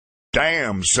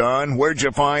Damn, son, where'd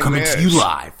you find Coming this? to you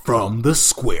live from the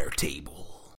Square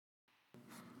Table.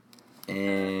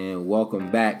 And welcome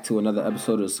back to another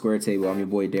episode of the Square Table. I'm your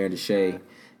boy Darren Deshay,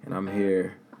 and I'm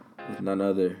here with none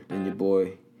other than your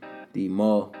boy D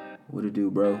Mull. What it do,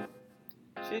 bro?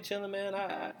 Shit, chilling, man.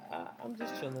 I'm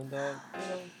just chilling, dog. You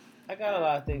know, I got a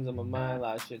lot of things on my mind, a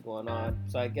lot of shit going on.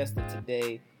 So I guess that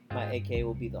today my AK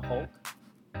will be the Hulk.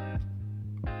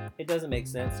 It doesn't make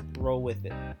sense. Roll with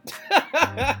it.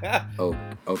 Oh,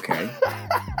 okay.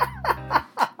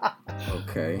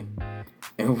 Okay.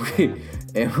 And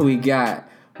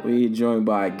we joined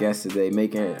by a guest today,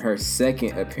 making her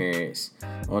second appearance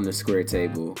on the Square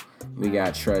Table. We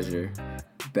got Treasure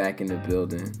back in the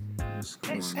building. What's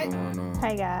going on?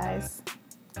 Hey guys,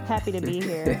 happy to be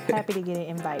here. Happy to get an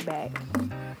invite back.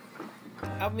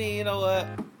 I mean, you know what?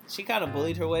 She kind of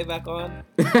bullied her way back on.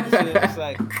 She was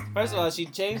like, first of all, she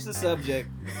changed the subject.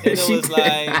 And it was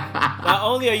like, not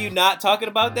only are you not talking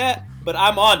about that, but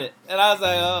I'm on it. And I was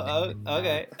like, oh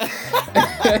okay.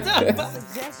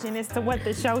 Suggestion as to what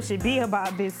the show should be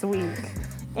about this week.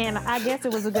 And I guess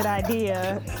it was a good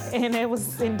idea. And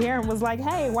Darren was like,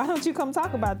 hey, why don't you come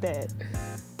talk about that?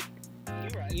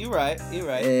 You're right.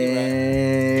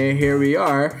 And here we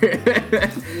are.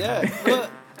 Yeah.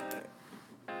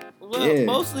 Well,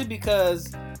 mostly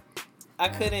because I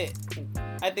think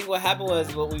what happened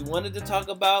was what we wanted to talk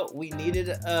about, we needed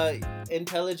an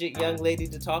intelligent young lady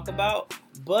to talk about,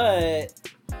 but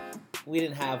we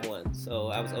didn't have one. So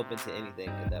I was open to anything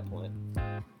at that point.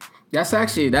 That's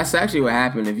actually what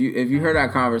happened. If you heard our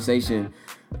conversation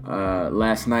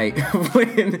last night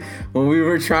when we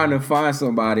were trying to find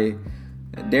somebody,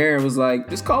 Darren was like,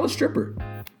 just call a stripper.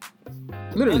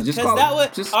 Literally, just call. That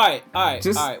would, just, all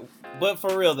right. But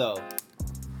for real though,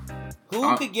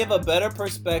 who could give a better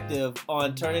perspective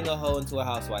on turning a hoe into a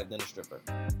housewife than a stripper?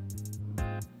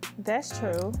 That's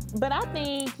true. But I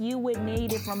think you would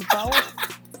need it from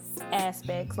both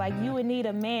aspects. Like, you would need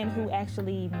a man who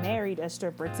actually married a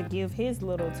stripper to give his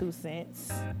little 2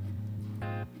 cents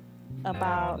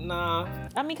about. Nah.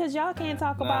 I mean, because y'all can't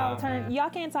talk about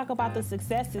the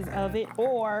successes of it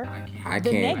or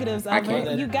the negatives of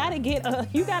it. You gotta get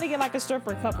like a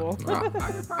stripper couple. I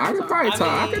could probably talk.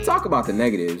 I could talk about the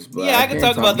negatives, but yeah, I can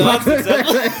talk about the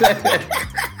unsuccessful.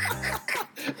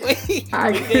 we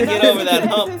didn't get over that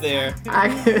hump there.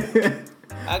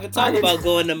 I could talk about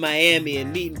going to Miami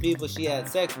and meeting people she had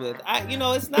sex with.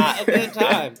 It's not a good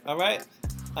time. All right.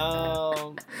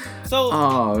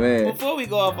 Before we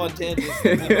go off on tangents,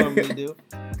 like we normally do,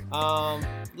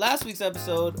 last week's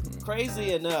episode,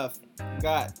 crazy enough,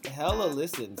 got hella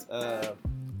listens. Yeah,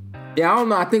 I don't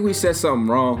know. I think we said something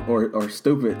wrong or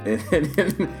stupid, and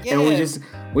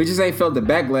we just ain't felt the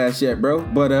backlash yet, bro.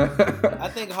 But I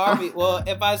think Harvey. Well,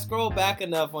 if I scroll back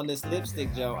enough on this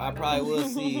lipstick jump, I probably will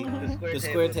see the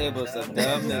Square Table stuff.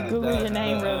 Google your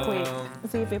name real quick.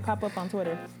 See if it pop up on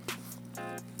Twitter.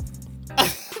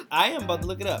 I am about to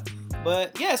look it up.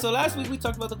 But yeah, so last week we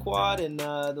talked about the quad and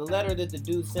the letter that the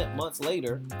dude sent months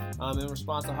later in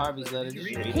response to Harvey's letter.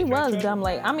 He was dumb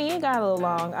late. I mean, it got a little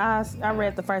long. I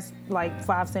read the first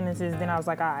 5 sentences, then I was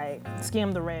like, all right,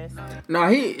 skim the rest.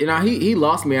 He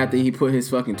lost me after he put his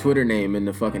fucking Twitter name in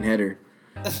the fucking header.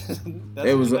 I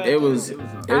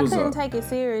couldn't take it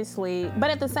seriously, but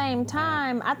at the same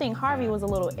time, I think Harvey was a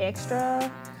little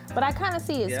extra. But I kind of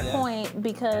see his point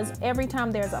because every time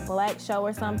there's a black show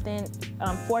or something,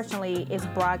 unfortunately, it's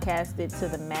broadcasted to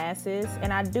the masses.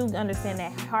 And I do understand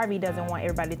that Harvey doesn't want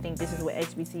everybody to think this is what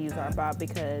HBCUs are about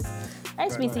because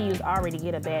HBCUs already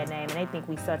get a bad name and they think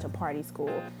we such a party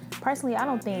school. Personally, I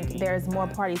don't think there's more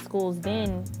party schools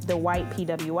than the white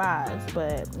PWIs.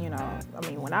 But,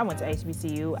 when I went to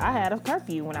HBCU, I had a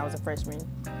curfew when I was a freshman.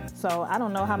 So I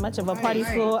don't know how much of a party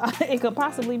school it could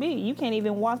possibly be. You can't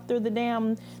even walk through the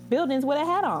damn buildings with a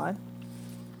hat on.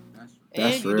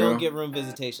 And you don't get room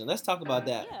visitation. Let's talk about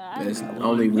that. Yeah, There's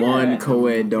only one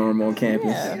co-ed dorm on campus.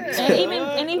 Yeah.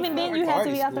 And even then you had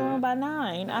to be out the room by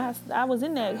 9. I was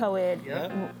in that co-ed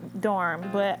dorm,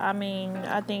 but I mean,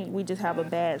 I think we just have a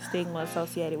bad stigma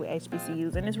associated with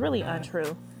HBCUs, and it's really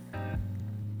untrue.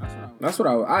 That's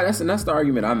the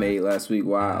argument I made last week.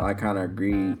 Why I kind of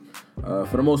agreed,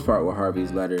 for the most part, with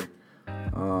Harvey's letter,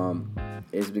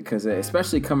 is because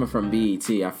especially coming from BET,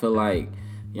 I feel like,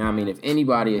 if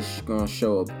anybody is going to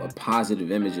show a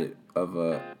positive image of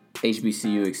a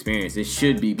HBCU experience, it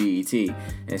should be BET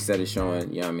instead of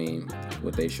showing,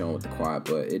 what they showing with the quad.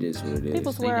 But it is what it is.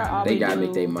 People swear they gotta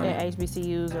make their money. At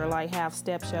HBCUs or like have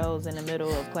step shows in the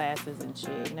middle of classes and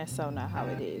shit, and that's so not how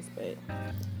it is. But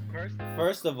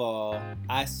first of all,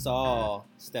 I saw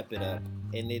Step It Up,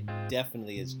 and it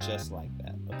definitely is just like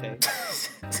that. Okay.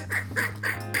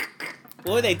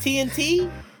 What were they,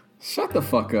 TNT? Shut the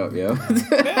fuck up, yo. No,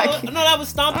 that was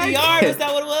Stomp the Yard. Is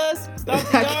that what it was? Stomp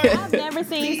the Yard? I've never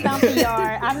seen Stomp the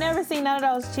Yard. I've never seen none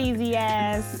of those cheesy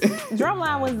ass.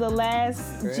 Drumline was the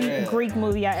last Greek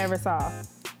movie I ever saw.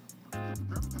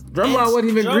 Drumline wasn't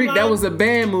even Greek. That was a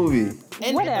band movie.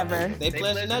 And whatever. They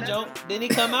pledged in that joke. Then he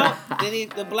come out.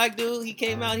 The black dude, he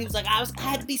came out. He was like, I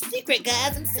had to be secret,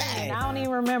 guys. I'm sorry. I don't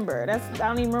even remember. I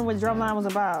don't even remember what Drumline was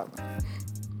about.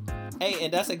 Hey,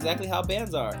 and that's exactly how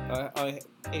bands are on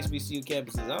HBCU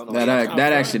campuses. I don't know.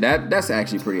 That's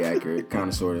actually pretty accurate, kind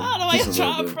of, sort of. I don't know why you're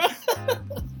trying, bro.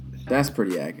 That's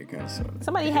pretty accurate, kind of, sort of.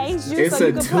 Somebody hates you, it's so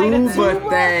you can play the tuba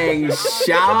thing,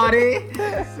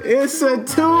 shawty. It's a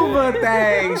tuba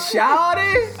thing,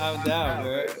 shawty. I'm down,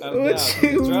 bro. What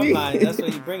you mean? Drumline, that's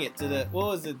where you bring it to the. What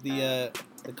was it? The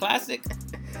classic.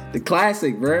 The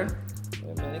classic, bro.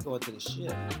 Yeah, man, they going to the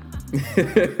shit.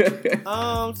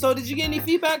 So did you get any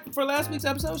feedback for last week's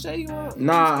episode, Shay?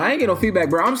 Nah, I ain't get no feedback,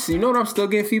 bro. You know what I'm still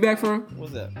getting feedback from?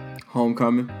 What's that?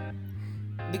 Homecoming.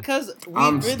 Because we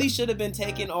really should have been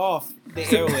taking off the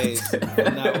airwaves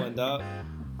from that one, dog.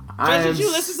 Did you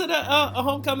listen to the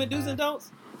Homecoming Do's and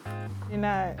Don'ts? You're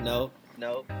not. No.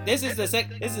 This is the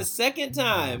second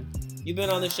time you've been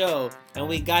on the show, and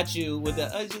we got you with the.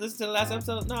 Did you listen to the last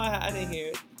episode? No, I didn't hear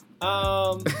it.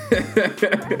 First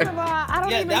of all, I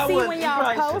don't even see when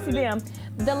y'all post them.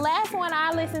 The last one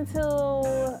I listened to.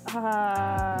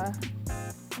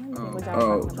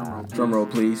 Drum roll,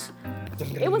 please.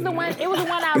 It was the one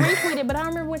I retweeted, but I don't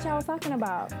remember what y'all was talking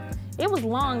about. It was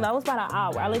long though. It was about an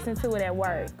hour. I listened to it at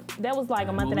work. That was like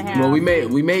a month and a half. Well, we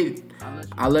made.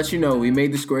 I'll let you know. We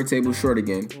made the square table short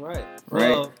again. Right.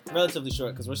 Well, relatively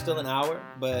short because we're still an hour,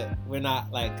 but we're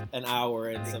not like an hour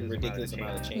and some ridiculous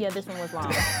amount of change. Yeah, this one was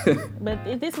long,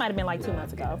 but this might have been like 2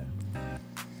 months ago.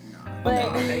 But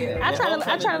I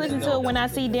try to listen to it when I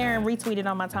see Darren retweeted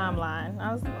on my timeline.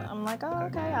 I'm like, oh,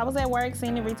 okay. I was at work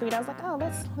seeing the retweet. I was like, oh,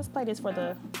 let's play this for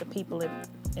the people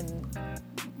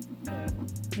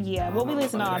yeah. Well, we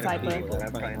listen to all type of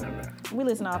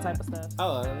stuff.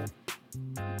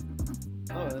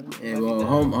 Yeah, well,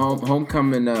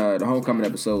 homecoming. The homecoming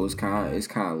episode is kind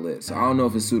of lit. So I don't know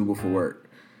if it's suitable for work.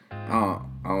 I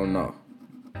don't know.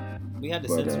 We had to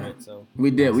censor it, so we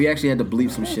did. We actually had to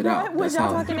bleep some shit out. Was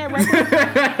y'all talking that record?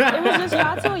 It was just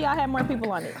y'all two. Y'all had more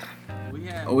people on it.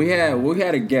 We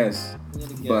had a guest,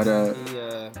 but he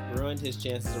ruined his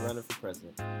chances of running for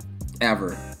president.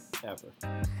 Ever.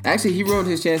 Actually, he ruined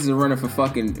his chances of running for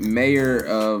fucking mayor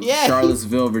of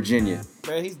Charlottesville, Virginia.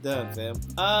 Bro, he's done, fam.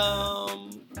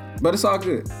 But it's all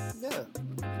good. Yeah.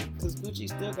 Because Gucci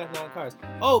still got 9 cars.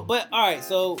 Oh, but all right.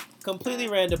 So completely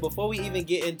random. Before we even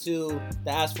get into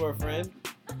the Ask for a Friend,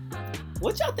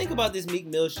 what y'all think about this Meek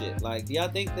Mill shit? Like, do y'all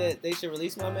think that they should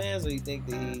release my man's, or you think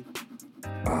that he?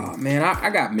 Oh man,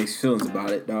 I got mixed feelings about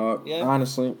it, dog. Yeah.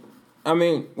 Honestly, I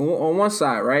mean, on one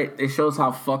side, right, it shows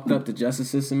how fucked up the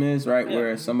justice system is, right,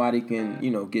 where somebody can,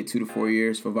 get 2 to 4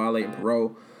 years for violating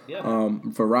parole. Yeah.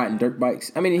 For riding dirt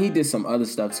bikes. I mean, he did some other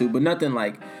stuff too, but nothing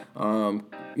like,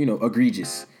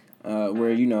 egregious. Where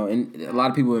and a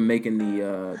lot of people are making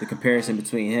the comparison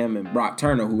between him and Brock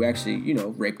Turner, who actually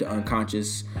raped an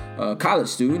unconscious college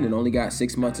student and only got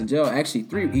 6 months in jail. Actually,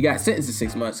 3. He got sentenced to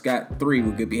 6 months, got 3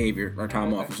 with good behavior or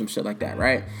time off or some shit like that,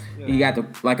 right? Yeah. He got the,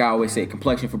 like I always say,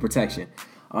 complexion for protection.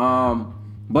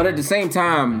 But at the same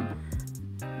time,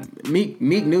 Meek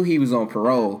knew he was on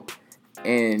parole,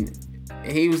 and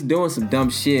he was doing some dumb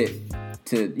shit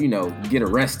to get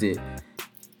arrested.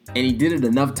 And he did it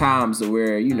enough times to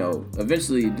where,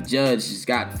 eventually the judge just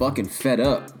got fucking fed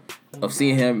up of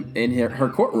seeing him in her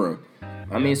courtroom.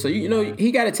 I mean, so,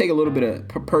 he got to take a little bit of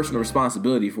personal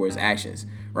responsibility for his actions,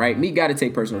 right? Meek got to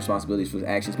take personal responsibilities for his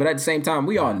actions. But at the same time,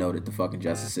 we all know that the fucking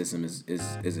justice system is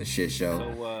a shit show.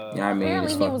 So,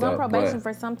 apparently he was on probation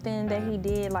for something that he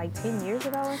did like 10 years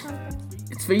ago or something.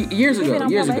 It's for years ago,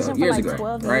 like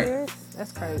 12 right? Years?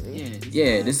 That's crazy.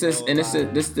 Yeah, this is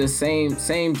the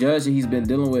same judge that he's been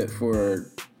dealing with for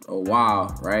a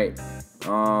while, right?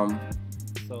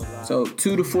 So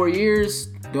 2 to 4 years.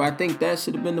 Do I think that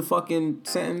should have been the fucking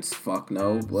sentence? Fuck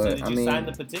no. But so did you sign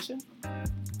the petition?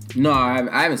 No,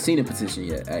 I haven't seen a petition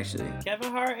yet, actually.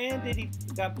 Kevin Hart and Diddy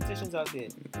got petitions out there.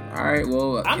 All right,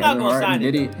 well, I'm Kevin not gonna Hart sign and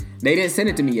Diddy, they didn't send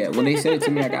it to me yet. When they sent it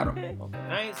to me, I got them.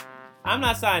 Okay. I'm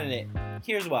not signing it.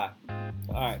 Here's why.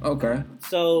 All right. Okay.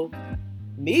 So,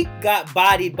 Meek got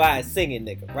bodied by a singing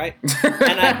nigga, right?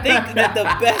 And I think that the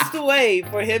best way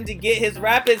for him to get his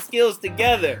rapping skills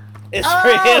together is for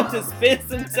him to spend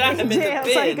some time in the pen.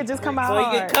 So he could just come out so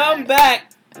he could come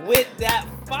back with that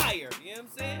fire. You know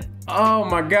what I'm saying? Oh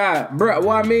my God, bro.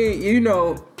 Well, I mean,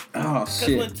 oh shit.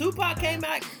 Because when Tupac came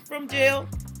back from jail,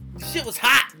 Shit was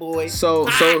hot, boy. So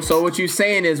what you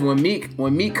saying is when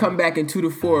Meek come back in 2 to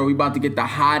 4, we about to get the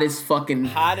hottest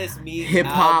Meek hip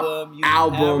hop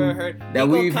album that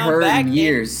we've heard in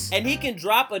years. And he can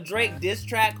drop a Drake diss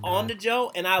track on the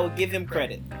Joe, and I will give him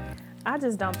credit. I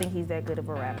just don't think he's that good of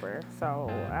a rapper, so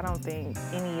I don't think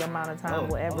any amount of time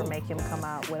will ever make him come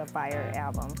out with a fire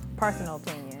album. Personal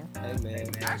opinion. Hey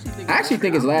man, I actually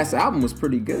think his last album was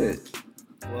pretty good.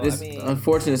 Well,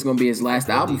 Unfortunately, it's gonna be his last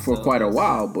album for quite a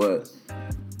while, but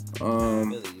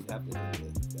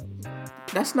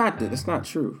that's not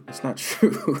true. It's not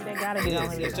true. They gotta be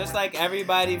on It's just like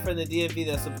everybody from the DMV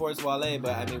that supports Wale,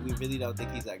 but I mean, we really don't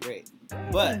think he's that great.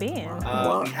 But we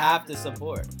have to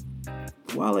support.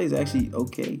 Wale's actually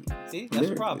okay. See, that's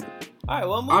the problem. All right,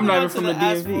 well, I'm not even from the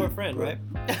ask DMV. for a friend, right?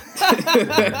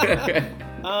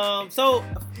 So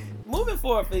moving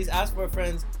forward, please ask for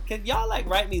friends. Can y'all like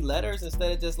write me letters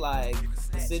instead of just like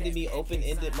sending me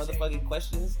open-ended motherfucking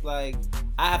questions? Like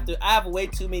I have way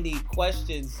too many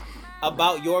questions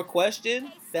about your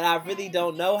question that I really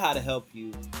don't know how to help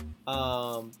you.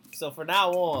 So for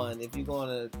now on, if you're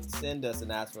going to send us an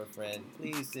ask for a friend,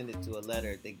 please send it to a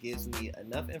letter that gives me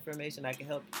enough information I can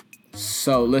help you.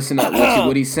 So listen up.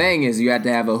 What he's saying is you have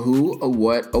to have a who, a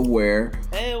what, a where,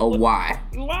 a why.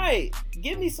 Right.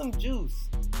 Give me some juice.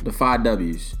 The 5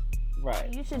 W's.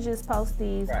 Right. You should just post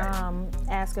these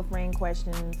ask a friend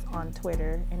questions on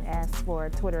Twitter and ask for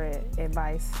Twitter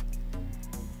advice.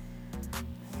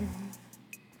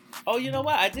 Oh, you know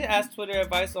what? I did ask Twitter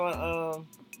advice on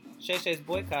Shay Shay's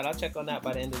boycott. I'll check on that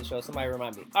by the end of the show. Somebody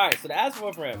remind me. All right, so the ask for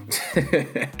a friend.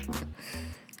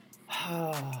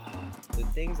 The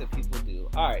things that people do.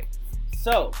 All right,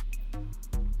 so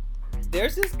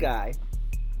there's this guy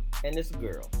and this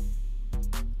girl,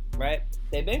 right?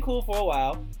 They've been cool for a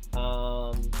while.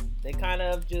 They kind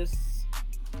of just...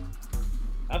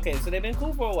 Okay, so they've been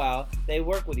cool for a while. They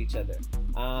work with each other.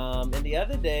 And the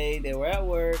other day, they were at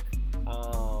work.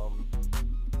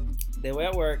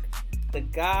 The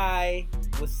guy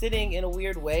was sitting in a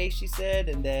weird way, she said,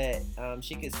 and that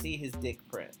she could see his dick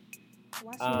print.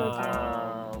 Why she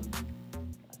looking?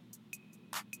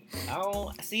 I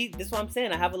don't see. This is what I'm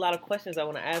saying. I have a lot of questions I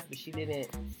want to ask, but she didn't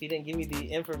give me the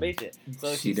information.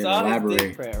 So she saw his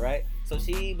dick print, right? So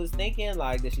she was thinking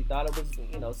like that. She thought it was,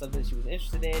 something she was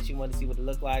interested in. She wanted to see what it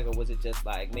looked like, or was it just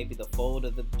like maybe the fold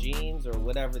of the jeans, or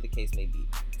whatever the case may be.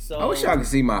 So I wish y'all could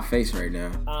see my face right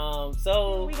now.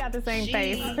 So we got the same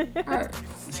face.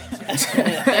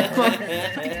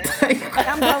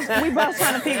 We both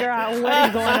trying to figure out what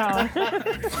is going on.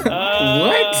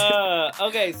 What?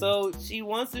 Okay, so she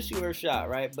wants to shoot her shot,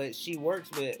 right? But she works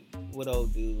with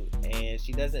old dude, and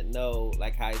she doesn't know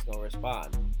like how he's gonna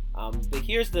respond. But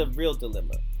here's the real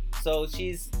dilemma. So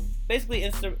she's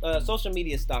basically social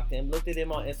media stalked him, looked at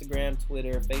him on Instagram,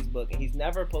 Twitter, Facebook, and he's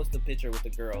never posted a picture with a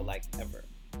girl like ever.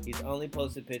 He's only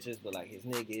posted pictures with like his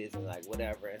niggas and like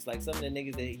whatever. It's like some of the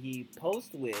niggas that he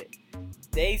posts with,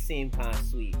 they seem kind of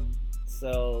sweet.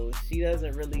 So she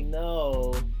doesn't really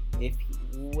know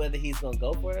whether he's gonna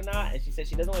go for it or not. And she said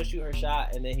she doesn't want to shoot her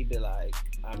shot, and then he'd be like,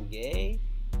 "I'm gay,"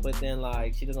 but then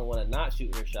like she doesn't want to not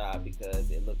shoot her shot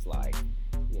because it looks like, you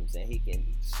know what I'm saying, he can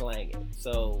slang it.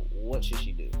 So what should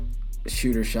she do?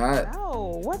 Shoot her shot?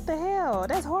 No, what the hell?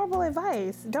 That's horrible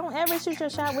advice. Don't ever shoot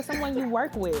your shot with someone you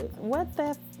work with. What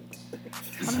the?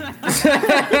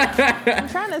 I'm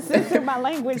trying to censor my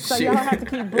language so y'all have to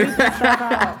keep bleeping stuff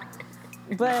out.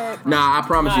 But nah, I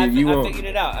promise you won't. I figured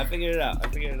it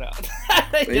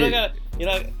out.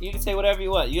 You can say whatever you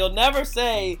want. You'll never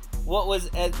say what was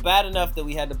as bad enough that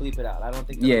we had to bleep it out. I don't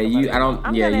think. Yeah, you. I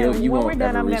don't. Yeah, you won't. When we're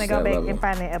done, I'm gonna go back level. and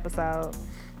find that episode.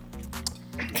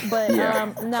 But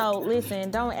no,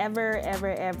 listen, don't ever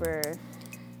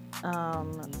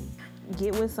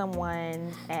get with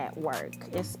someone at work,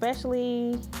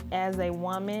 especially as a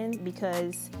woman,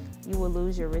 because you will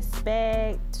lose your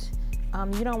respect.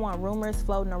 You don't want rumors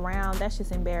floating around. That's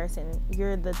just embarrassing.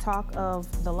 You're the talk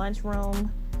of the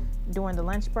lunchroom during the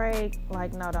lunch break.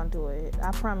 Like, no, don't do it.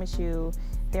 I promise you,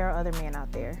 there are other men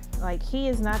out there. Like, he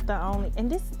is not the only,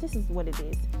 and this is what it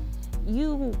is.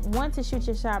 You want to shoot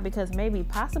your shot because maybe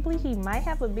possibly he might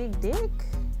have a big dick.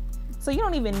 So you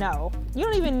don't even know.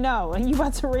 And you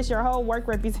about to risk your whole work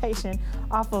reputation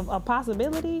off of a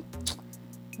possibility?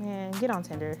 Man, get on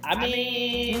Tinder. I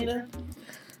mean,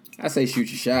 I say shoot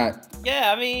your shot.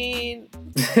 Yeah, I mean,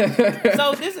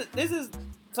 so this is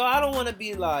so I don't want to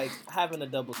be like having a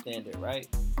double standard, right?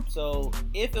 So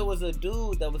if it was a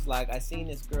dude that was like, I seen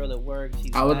this girl at work,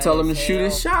 I would tell him to shoot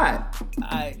his shot.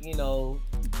 I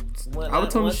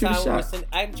would tell him to shoot his shot.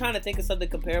 I'm trying to think of something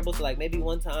comparable to like maybe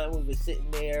one time we were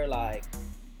sitting there like,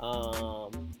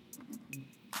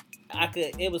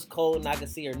 it was cold and I could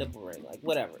see her nipple ring, like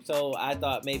whatever. So I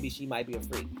thought maybe she might be a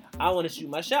freak. I want to shoot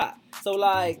my shot. So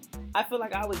like, I feel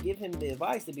like I would give him the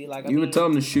advice to be like, you would tell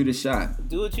him to shoot a shot.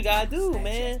 Do what you gotta do,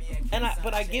 man.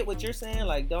 But I get what you're saying.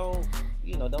 Like, don't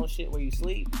shit where you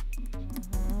sleep.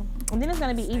 And then it's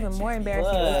gonna be even more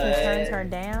embarrassing if he turns her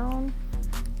down.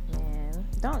 Man,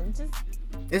 don't just.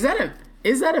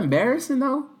 Is that embarrassing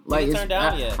though? Like, turned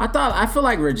down yet? I feel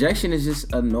like rejection is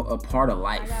just a part of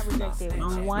life. I got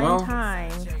rejected one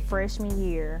time freshman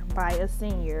year by a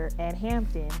senior at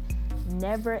Hampton.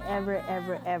 Never, ever,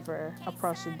 ever, ever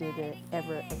approach a digger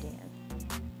ever again.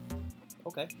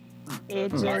 Okay.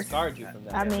 It just scarred you from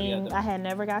that. I mean, I had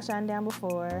never got shot down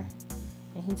before,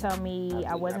 and he told me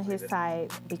I wasn't his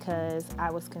type because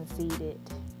I was conceited.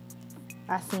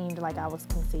 I seemed like I was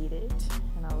conceited,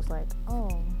 and I was like, oh,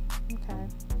 okay.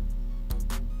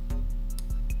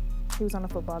 He was on the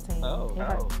football team.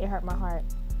 It hurt my heart.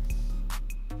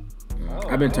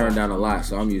 I've been turned down a lot,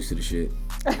 so I'm used to the shit.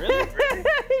 Really?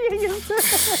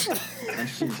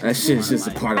 That shit's just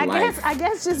a part of life. I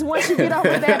guess just once you get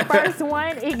over that first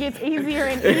one, it gets easier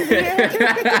and easier.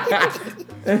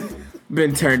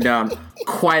 Been turned down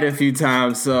quite a few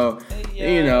times, so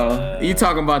you know, you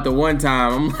talking about the one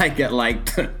time, I'm like at like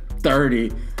 30.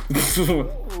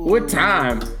 What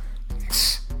time?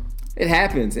 It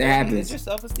happens. Is your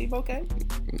self-esteem okay?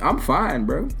 I'm fine,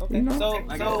 bro. Okay. You know? So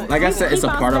like I said, it's a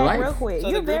part of life. Real quick. So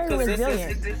You're very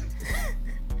resilient.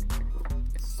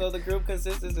 So the group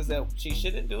consensus is that she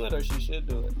shouldn't do it or she should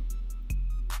do it?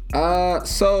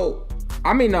 So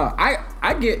I mean,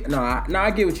 I get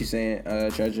what you're saying,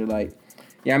 Treasure. Like,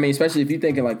 yeah, I mean, especially if you're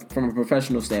thinking like from a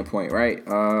professional standpoint, right?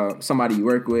 Somebody you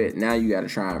work with, now you got to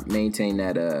try and maintain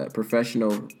that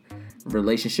professional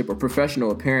relationship or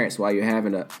professional appearance while you're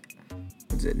having a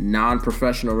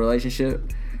non-professional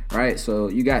relationship, right? So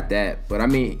you got that. But I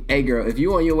mean, hey girl, if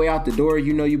you on your way out the door,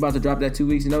 you know you about to drop that 2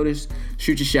 weeks notice,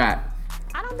 shoot your shot.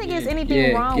 I don't think there's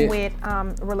anything wrong with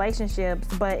relationships,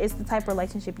 but it's the type of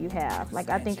relationship you have. Like,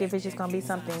 I think if it's just gonna be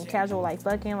something casual like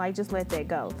fucking, like, just let that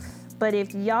go. But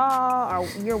if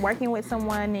you're working with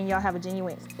someone and y'all have a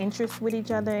genuine interest with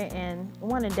each other and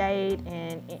want to date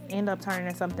and end up turning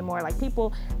into something more, like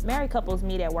married couples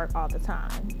meet at work all the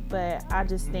time. But I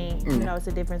just think, it's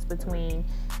a difference between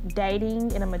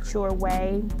dating in a mature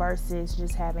way versus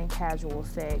just having casual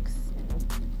sex.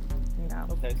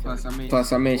 Okay. Plus,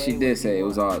 I mean, she did say it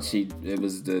was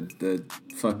the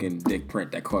fucking dick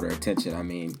print that caught her attention. I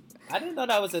mean, I didn't know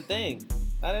that was a thing.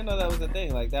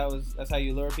 Like that's how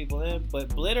you lure people in. But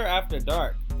Blitter After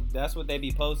Dark, that's what they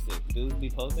be posting. Dudes be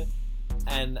posting,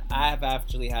 and I have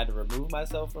actually had to remove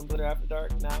myself from Blitter After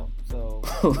Dark now. So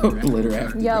Blitter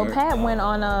After Dark. Yo, Pat went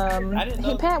on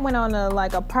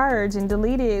a purge and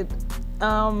deleted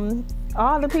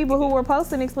all the people who were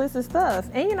posting explicit stuff.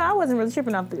 And I wasn't really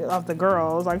tripping off the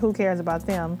girls, like who cares about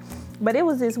them. But it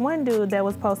was this one dude that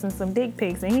was posting some dick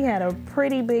pics, and he had a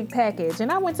pretty big package. And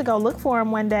I went to go look for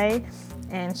him one day,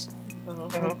 and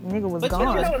nigga was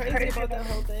gone. You know what's crazy about that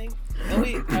whole thing? And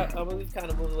we've kind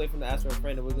of moved away from the Ask for a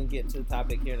Friend, and we're going to get into the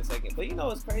topic here in a second. But you know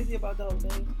what's crazy about the whole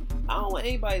thing? I don't want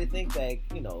anybody to think that,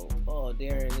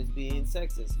 Darren is being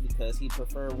sexist because he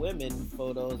prefer women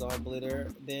photos on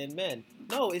Blitter than men.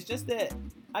 No, it's just that,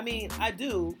 I mean, I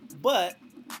do, but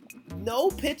no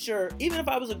picture, even if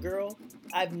I was a girl,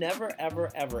 I've never, ever,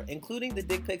 ever, including the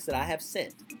dick pics that I have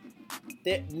sent,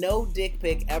 no dick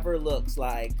pic ever looks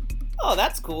like, oh,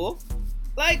 that's cool.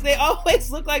 Like, they always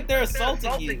look like they're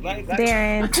assaulting you. Like,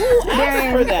 Darren, who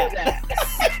asked for that?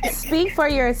 Speak for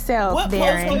yourself, what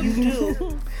Darren. What post will you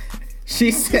do?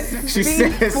 She said,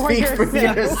 speak for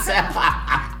yourself.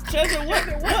 Treasure,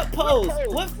 what pose?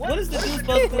 What is the dude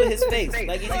supposed to do with his face?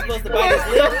 Like, is he supposed to bite his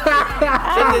lip?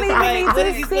 I don't even need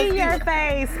to see your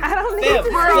face. I don't need to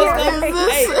see your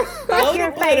face. Fuck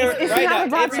your face. It's not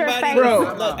about your face.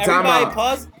 Bro, look, everybody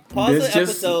pause the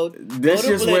episode. This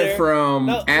just went from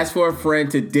Ask for a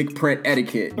Friend to dick print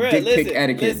etiquette. Dick pic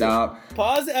etiquette, dog.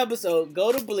 Pause the episode,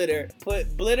 go to Blitter,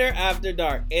 put Blitter After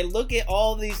Dark, and look at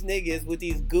all these niggas with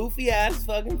these goofy ass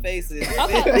fucking faces.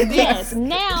 Okay, yes.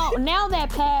 Now that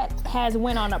Pat has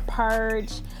went on a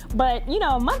purge, but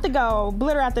a month ago,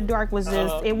 Blitter After Dark was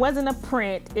just, it wasn't a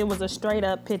print, it was a straight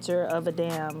up picture of a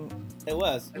damn. It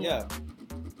was, yeah.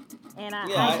 And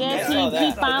I guess he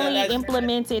finally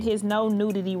implemented his no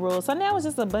nudity rule. So now it's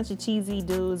just a bunch of cheesy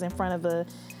dudes in front of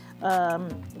a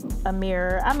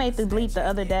mirror. I made the bleep the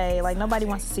other day. Like, nobody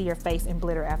wants to see your face in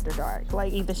Blitter After Dark.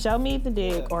 Like, either show me the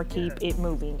dick or keep it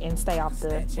moving and stay off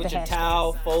the with your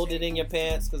towel folded in your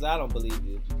pants, because I don't believe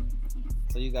you.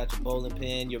 So you got your bowling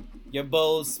pin, your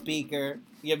Bose speaker,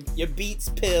 your Beats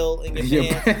pill in your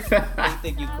pants. You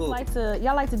think you cool.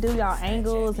 Y'all like to do y'all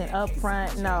angles and up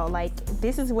front. No, like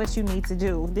this is what you need to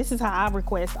do. This is how I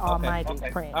request all my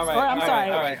prints. All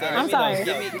right. I'm sorry.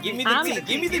 Give me the tea.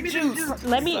 Give me the juice.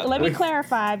 Let me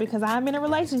clarify because I'm in a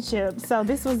relationship. So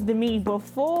this was the me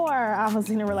before I was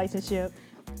in a relationship.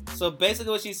 So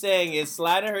basically what she's saying is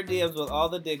slide in her DMs with all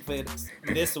the dick pics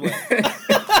this way.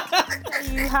 Tell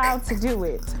you how to do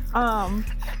it. All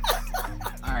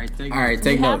right, take notes.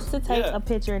 You have to take a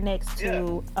picture next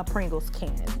to a Pringles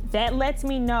can. That lets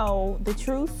me know the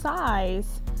true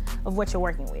size of what you're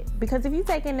working with. Because if you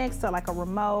take it next to like a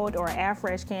remote or an air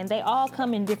fresh can, they all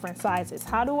come in different sizes.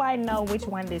 How do I know which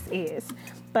one this is?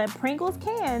 But Pringles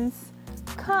cans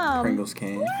come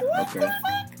Okay.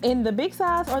 in the big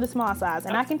size or the small size,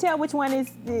 and I can tell which one is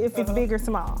if it's big or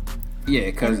small. Yeah,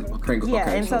 because Pringles. Yeah,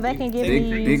 and so they can give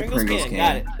me big Pringles can.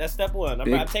 Got it. That's step one.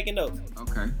 I'm taking notes.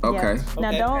 Okay. Yeah.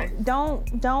 Now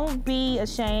don't be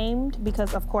ashamed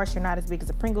because of course you're not as big as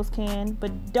a Pringles can,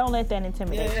 but don't let that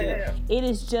intimidate you. Yeah. It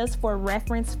is just for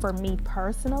reference for me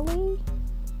personally.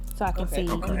 So I can see,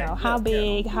 how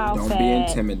big, how fat. Don't be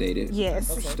intimidated.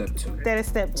 Yes. Okay. Step 2. That is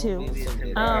step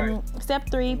 2. Step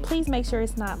 3, please make sure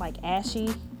it's not like ashy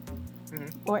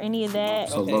or any of that.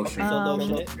 So lotion.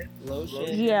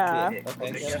 Lotion. Yeah.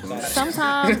 Okay.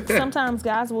 Sometimes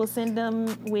guys will send them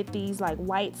with these like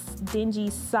white dingy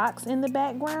socks in the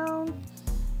background.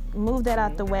 Move that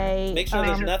out the way. Make sure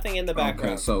there's nothing in the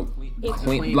background. Okay, so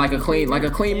clean, like a clean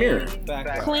mirror.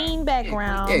 Clean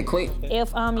background. Yeah, clean.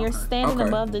 If you're standing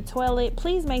above the toilet,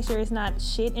 please make sure it's not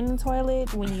shit in the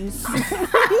toilet when you sit.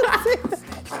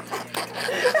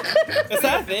 Is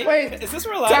that a thing? Wait, is this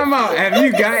real life? Time out. Have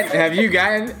you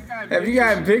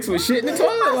gotten pics with shit in the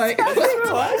toilet? Like,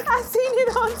 I seen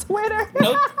it on Twitter.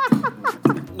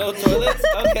 No toilets?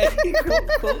 Okay.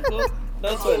 Cool.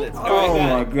 No toilets. All oh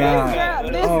right, my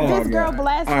god. This girl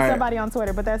blasted somebody on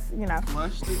Twitter, but that's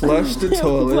Flush the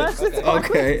toilet. Flush the toilet.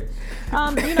 Okay.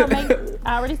 I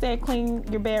already said clean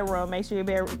your bedroom. Make sure your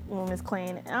bedroom is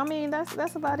clean. I mean,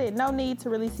 that's about it. No need to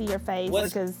really see your face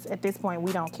because at this point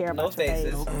we don't care about your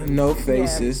face. No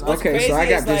faces. Yeah. Okay, so I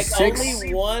got this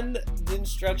only one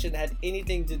instruction had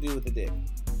anything to do with the dick.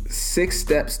 6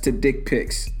 steps to dick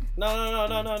pics.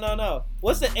 No.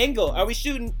 What's the angle? Are we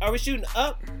shooting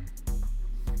up?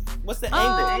 What's the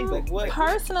angle? Like what?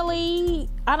 Personally,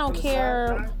 I don't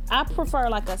care. I prefer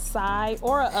like a side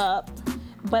or a up,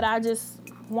 but I just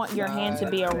want your hand to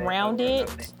be around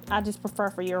it. I just prefer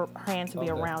for your hand to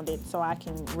be around it so I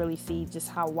can really see just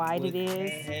how wide it is.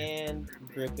 Hand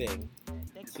gripping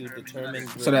to determine.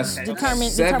 So that's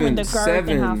determine the girth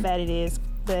and how fat it is.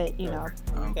 But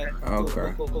Okay.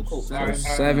 Cool. So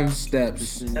 7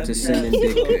 steps to sending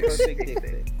dick pics.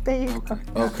 There you go.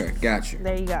 Okay, got you.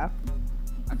 There you go.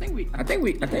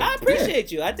 I appreciate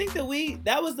you. I think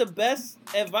that was the best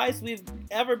advice we've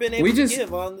ever been able to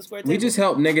give on the Square Table. We just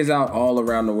help niggas out all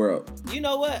around the world. You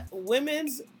know what?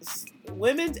 Women's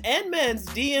and men's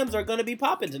DMs are gonna be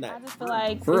popping tonight. I just feel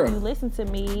like if you listen to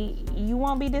me, you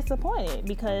won't be disappointed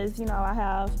because I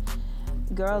have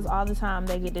girls all the time.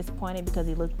 They get disappointed because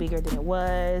he looked bigger than it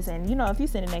was, and if you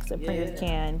send it next to a Pringles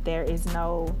can, there is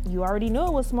no. You already knew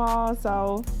it was small,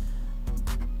 so.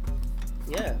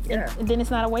 Yeah. And then it's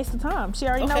not a waste of time. She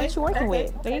already knows what you're working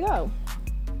with. There you go.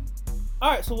 All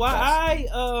right. So while I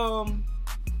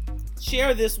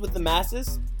share this with the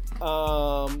masses,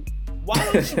 why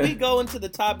don't we go into the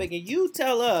topic and you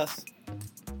tell us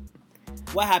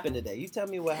what happened today? You tell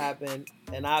me what happened,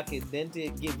 and I can then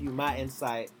give you my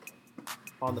insight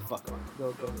on the fuck up.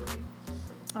 Go.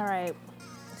 All right.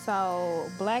 So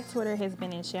Black Twitter has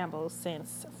been in shambles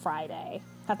since Friday.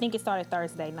 I think it started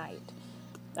Thursday night.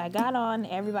 I got on,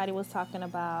 everybody was talking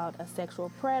about a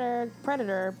sexual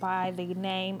predator by the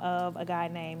name of a guy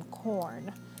named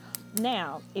Korn.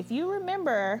 Now, if you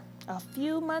remember, a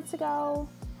few months ago,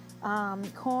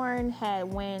 Korn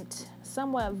had went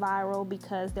somewhat viral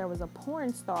because there was a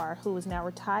porn star who is now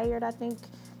retired, I think,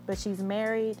 but she's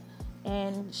married.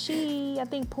 And I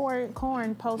think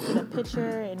Korn posted a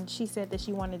picture and she said that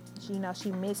she wanted,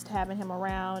 she missed having him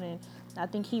around, and I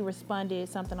think he responded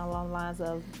something along the lines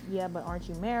of, yeah, but aren't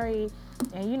you married?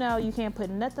 And you can't put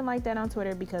nothing like that on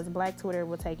Twitter because Black Twitter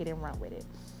will take it and run with it.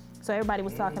 So everybody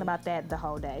was talking about that the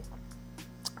whole day.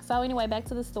 So anyway, back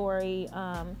to the story.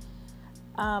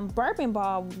 Bourbon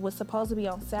Ball was supposed to be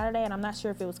on Saturday, and I'm not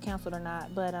sure if it was canceled or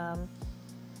not, but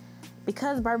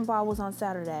because Bourbon Ball was on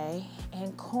Saturday,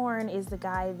 and Korn is the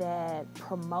guy that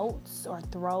promotes or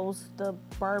throws the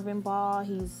Bourbon Ball,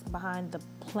 he's behind the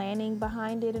planning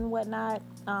behind it and whatnot.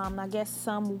 I guess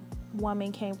some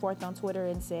woman came forth on Twitter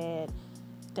and said,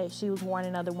 that she was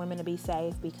warning other women to be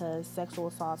safe because sexual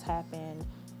assaults happen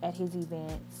at his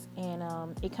events. And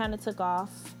it kind of took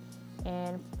off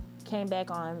and came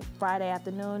back on Friday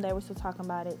afternoon. They were still talking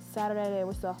about it. Saturday, they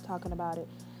were still talking about it.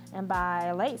 And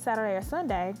by late Saturday or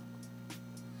Sunday,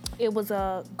 it was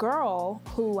a girl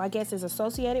who I guess is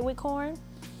associated with Korn.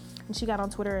 And she got on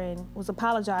Twitter and was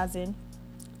apologizing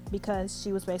because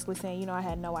she was basically saying, I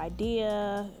had no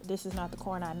idea. This is not the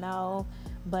Korn I know.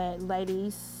 But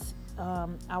ladies,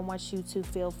 I want you to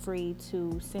feel free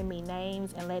to send me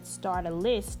names and let's start a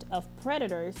list of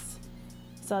predators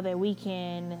so that we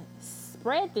can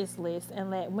spread this list and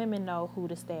let women know who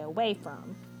to stay away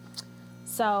from.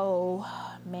 So,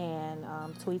 man,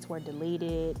 tweets were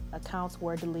deleted, accounts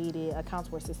were deleted,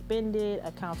 accounts were suspended,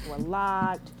 accounts were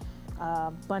locked,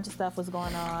 a bunch of stuff was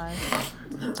going on.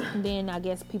 And then I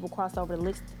guess people crossed over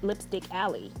to Lipstick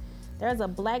Alley. There's a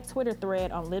black Twitter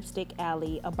thread on Lipstick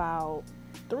Alley about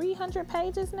 300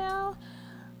 pages now.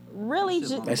 Really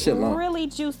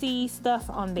juicy stuff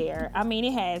on there. I mean,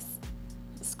 it has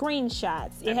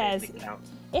screenshots. It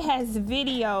has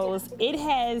videos. It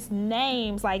has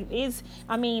names.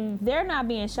 They're not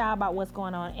being shy about what's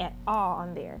going on at all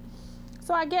on there.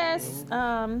 So I guess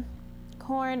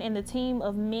Korn and the team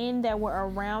of men that were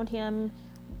around him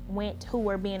who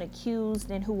were being accused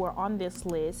and who were on this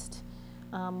list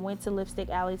went to Lipstick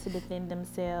Alley to defend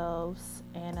themselves.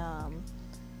 And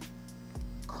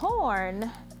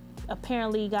Korn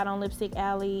apparently got on Lipstick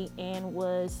Alley and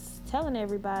was telling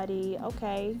everybody,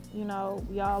 okay,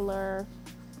 y'all are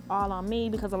all on me,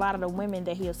 because a lot of the women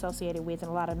that he associated with,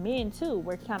 and a lot of men too,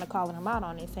 were kind of calling him out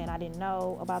on it, saying I didn't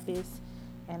know about this.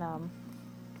 And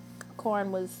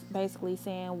Korn was basically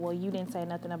saying, well, you didn't say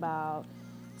nothing about,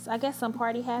 so I guess some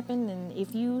party happened. And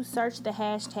if you search the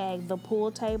hashtag the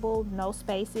pool table, no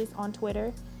spaces on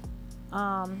Twitter,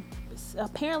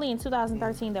 apparently in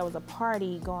 2013 there was a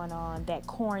party going on that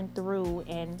Korn threw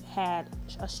and had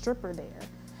a stripper there.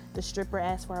 The stripper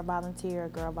asked for a volunteer, a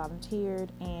girl volunteered,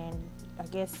 and I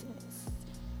guess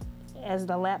as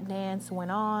the lap dance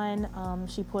went on,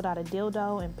 she pulled out a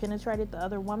dildo and penetrated the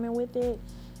other woman with it.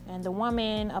 And the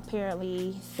woman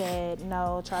apparently said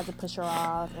no, tried to push her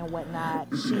off and whatnot.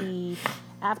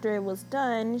 After it was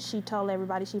done, she told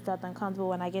everybody she felt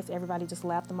uncomfortable, and I guess everybody just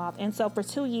laughed them off. And so for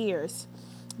 2 years,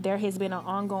 there has been an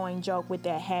ongoing joke with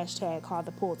that hashtag called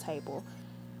the pool table.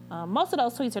 Most of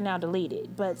those tweets are now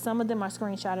deleted, but some of them are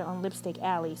screenshotted on Lipstick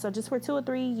Alley. So just for 2 or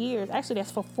 3 years, actually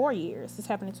that's for 4 years, this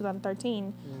happened in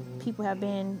 2013, people have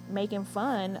been making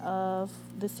fun of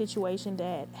the situation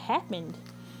that happened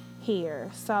here.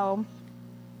 So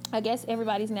I guess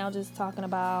everybody's now just talking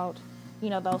about,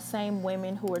 those same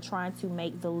women who are trying to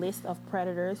make the list of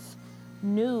predators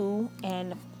knew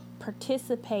and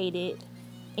participated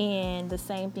in the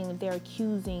same thing that they're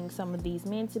accusing some of these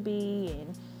men to be.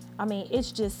 And I mean,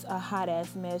 it's just a hot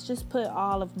ass mess. Just put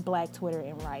all of Black Twitter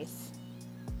in rice.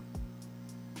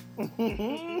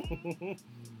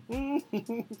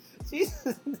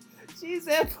 She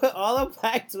said put all of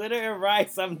Black Twitter in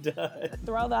rice. I'm done.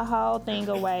 Throw the whole thing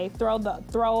away. Throw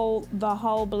the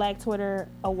whole Black Twitter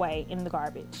away in the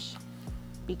garbage.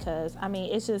 Because I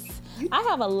mean, it's just, I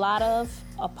have a lot of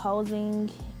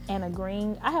opposing and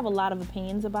agreeing. I have a lot of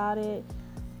opinions about it,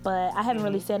 but I haven't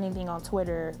really said anything on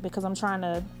Twitter because I'm trying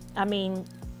to,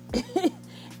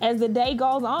 as the day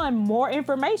goes on, more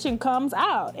information comes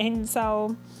out. And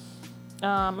so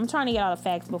I'm trying to get all the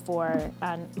facts before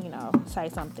I, say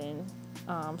something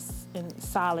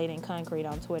solid and concrete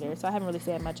on Twitter. So I haven't really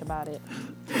said much about it.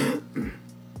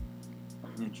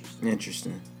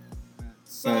 Interesting.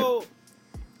 So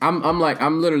I'm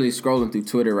literally scrolling through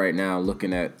Twitter right now,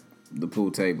 looking at the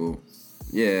pool table.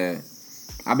 Yeah.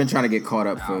 I've been trying to get caught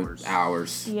up for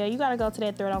hours. Yeah, you gotta go to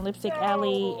that thread on Lipstick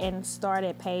Alley and start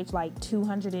at page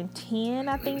 210,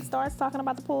 I think, starts talking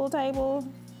about the pool table.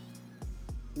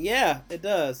 Yeah, it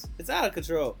does. It's out of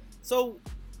control. So,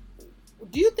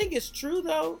 do you think it's true,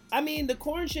 though? I mean, the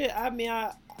Korn shit, I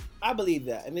believe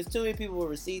that. I mean, it's too many people with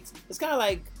receipts. It's kind of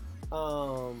like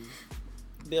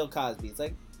Bill Cosby. It's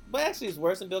like, but actually it's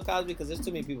worse than Bill Cosby because there's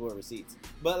too many people with receipts.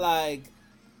 But,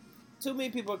 too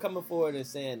many people are coming forward and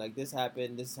saying, this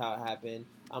happened, this is how it happened.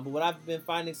 But what I've been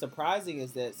finding surprising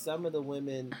is that some of the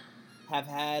women have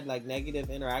had,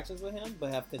 negative interactions with him,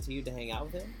 but have continued to hang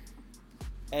out with him.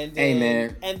 And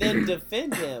then, and then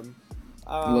defend him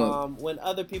when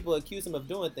other people accuse him of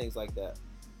doing things like that.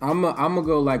 I'm gonna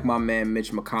go like my man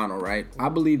Mitch McConnell, right? I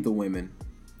believe the women.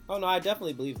 Oh no, I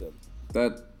definitely believe them.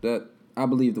 That I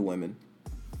believe the women.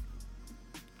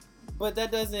 But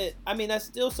that doesn't, that's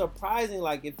still surprising.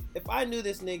 If I knew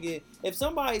this nigga, if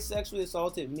somebody sexually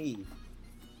assaulted me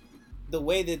the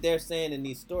way that they're saying in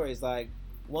these stories,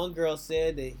 one girl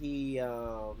said that he,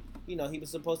 he was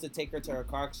supposed to take her to her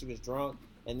car because she was drunk,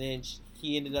 and then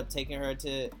he ended up taking her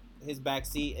to his back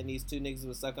seat, and these two niggas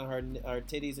was sucking her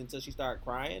titties until she started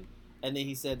crying, and then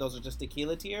he said those are just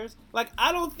tequila tears. Like,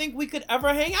 I don't think we could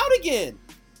ever hang out again.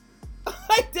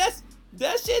 Like,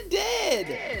 that shit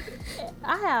dead.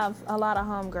 I have a lot of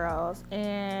homegirls,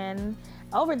 and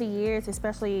over the years,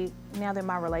 especially now that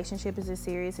my relationship is as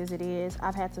serious as it is,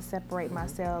 I've had to separate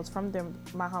myself from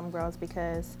my homegirls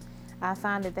because I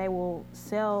find that they will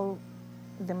sell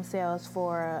themselves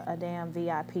for a damn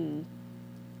VIP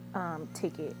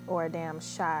ticket or a damn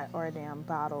shot or a damn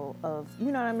bottle of,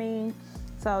 you know what I mean?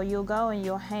 So you'll go and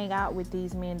you'll hang out with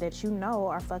these men that you know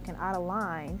are fucking out of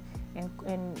line,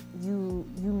 and you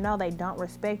know they don't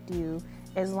respect you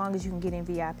as long as you can get in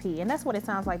VIP. And that's what it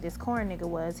sounds like this corn nigga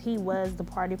was. He was the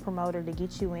party promoter to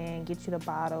get you in, get you the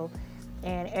bottle,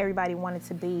 and everybody wanted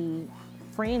to be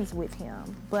friends with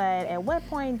him. But at what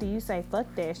point do you say,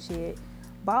 fuck that shit,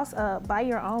 boss up, buy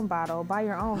your own bottle, buy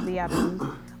your own VIP,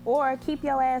 or keep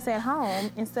your ass at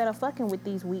home instead of fucking with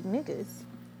these weak niggas?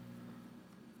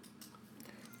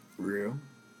 Real.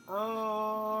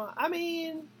 I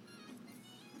mean,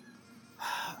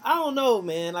 I don't know,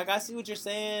 man. Like, I see what you're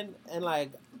saying, and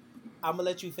like, I'm gonna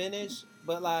let you finish.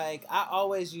 But like, I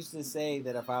always used to say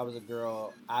that if I was a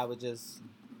girl, I would just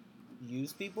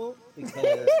use people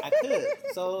because I could.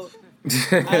 So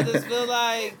I just feel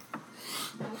like,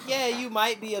 yeah, you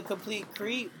might be a complete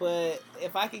creep, but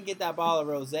if I can get that bottle of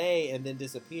rosé and then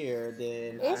disappear,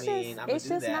 then I'm gonna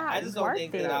do that. I just don't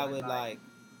think that I would like.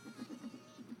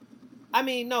 I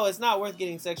mean, no, it's not worth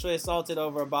getting sexually assaulted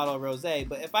over a bottle of rosé.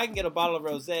 But if I can get a bottle of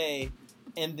rosé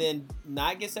and then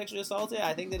not get sexually assaulted,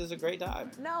 I think that is a great time.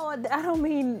 No, I don't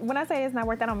mean, when I say it's not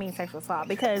worth, I don't mean sexual assault,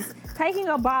 because taking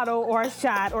a bottle or a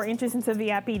shot or interest into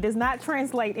VIP does not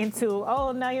translate into,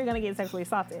 oh, now you're going to get sexually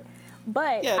assaulted.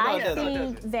 But yeah, no, I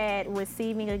think that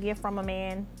receiving a gift from a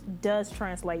man does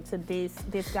translate to this.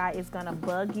 This guy is going to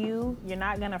bug you. You're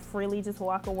not going to freely just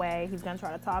walk away. He's going to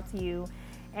try to talk to you.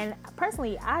 And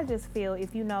personally, I just feel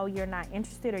if you know you're not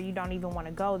interested or you don't even want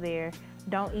to go there,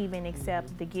 don't even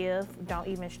accept the gift. Don't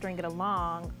even string it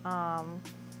along.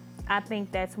 I think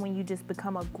that's when you just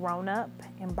become a grown-up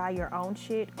and buy your own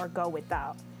shit or go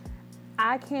without.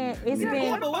 I can't. It's been.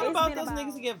 Yeah, but what about those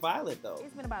niggas that get violent though?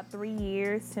 It's been about 3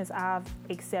 years since I've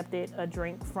accepted a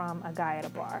drink from a guy at a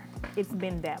bar. It's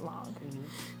been that long.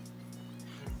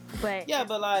 Mm-hmm. But yeah,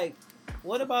 but like,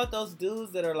 what about those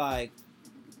dudes that are like?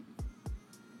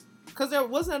 Because there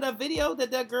wasn't a video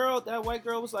that white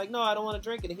girl was like, no, I don't want to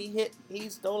drink it. And he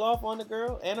stole off on the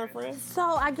girl and her friend. So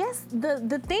I guess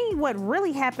the thing, what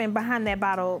really happened behind that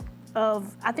bottle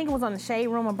of, I think it was on the Shade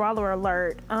Room or Brawler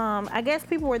Alert. I guess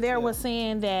people were there was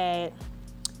saying that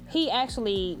he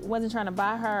actually wasn't trying to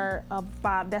buy her a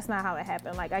bottle. That's not how it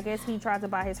happened. Like, I guess he tried to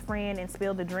buy his friend and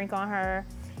spilled the drink on her.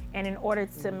 And in order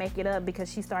to make it up,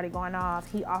 because she started going off,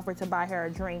 he offered to buy her a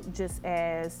drink just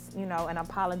as, you know, an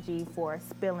apology for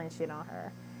spilling shit on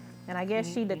her. And I guess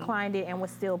she declined it and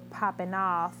was still popping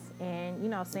off and, you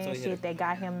know, saying shit that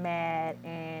got him mad.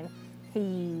 And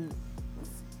he,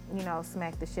 you know,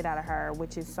 smacked the shit out of her,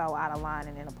 which is so out of line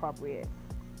and inappropriate.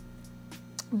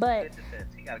 But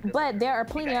there are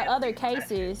plenty of other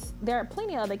cases. There are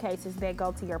plenty of other cases that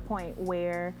go to your point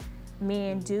where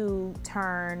men do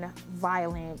turn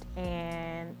violent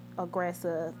and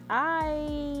aggressive.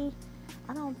 I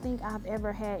don't think I've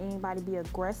ever had anybody be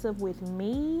aggressive with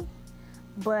me,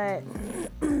 but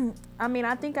I mean,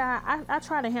 I think I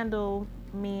try to handle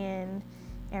men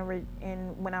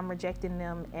and when I'm rejecting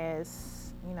them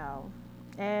as, you know,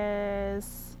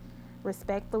 as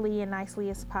respectfully and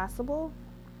nicely as possible,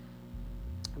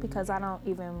 because I don't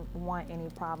even want any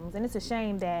problems. And it's a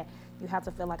shame that you have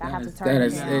to feel like I have to turn it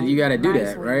down. You got to do nicely.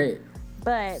 that, right?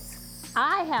 But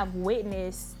I have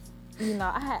witnessed, you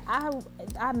know,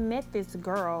 I met this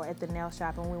girl at the nail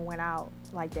shop and we went out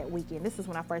like that weekend. This is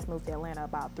when I first moved to Atlanta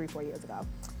about 3-4 years ago.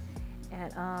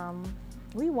 And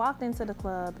we walked into the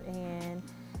club and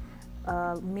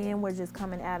men were just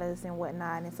coming at us and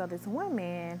whatnot. And so this one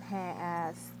man had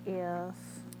asked if,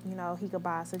 you know, he could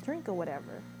buy us a drink or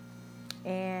whatever.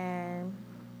 And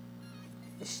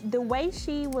the way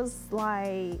she was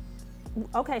like,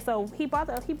 okay, so he bought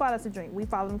us a drink. We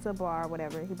followed him to a bar or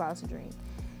whatever. He bought us a drink.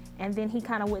 And then he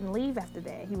kind of wouldn't leave after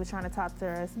that. He was trying to talk to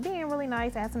us, being really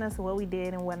nice, asking us what we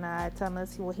did and whatnot, telling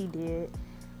us what he did.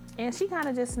 And she kind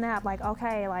of just snapped, like,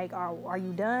 okay, like, are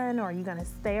you done? Or are you going to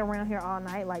stay around here all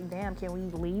night? Like, damn, can we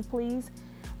leave, please?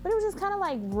 But it was just kind of,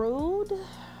 like, rude.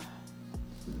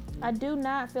 I do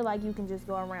not feel like you can just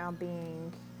go around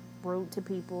being rude to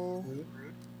people,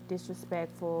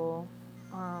 disrespectful.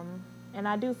 And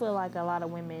I do feel like a lot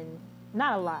of women,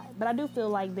 not a lot, but I do feel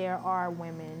like there are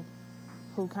women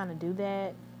who kind of do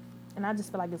that. And I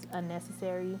just feel like it's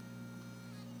unnecessary.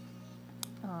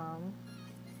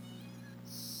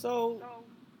 So,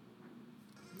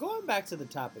 going back to the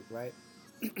topic, right?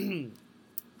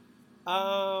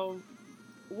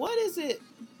 What is it?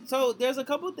 So there's a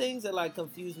couple things that like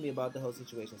confused me about the whole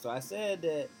situation. So I said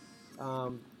that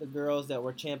the girls that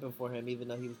were champing for him, even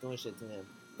though he was doing shit to him.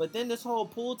 But then this whole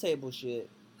pool table shit,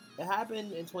 it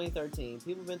happened in 2013.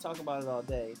 People have been talking about it all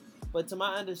day. But to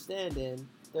my understanding,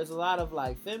 there's a lot of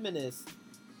like feminists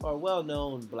or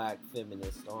well-known black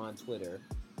feminists on Twitter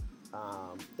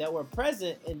that were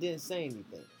present and didn't say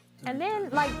anything. And then,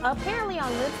 like, apparently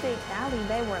on Lipstick Alley,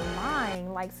 they were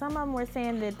lying. Like, some of them were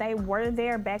saying that they were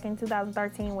there back in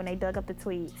 2013 when they dug up the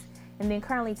tweets. And then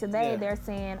currently today, they're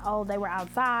saying, oh, they were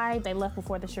outside. They left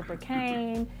before the stripper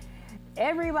came.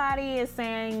 Everybody is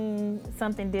saying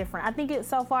something different. I think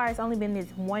so far it's only been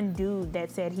this one dude that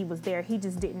said he was there. He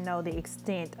just didn't know the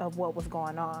extent of what was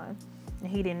going on. And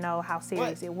he didn't know how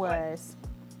serious it was.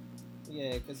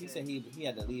 Yeah, because he said he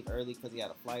had to leave early because he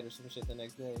had a flight or some shit the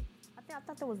next day. I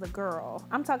thought that was the girl.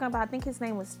 I'm talking about, I think his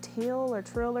name was Trill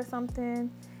or something.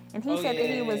 And he said that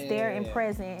he was there and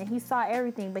present and he saw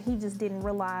everything, but he just didn't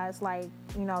realize, like,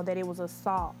 you know, that it was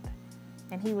assault.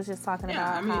 And he was just talking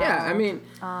about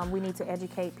how we need to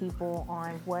educate people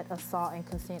on what assault and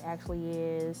consent actually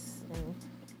is. And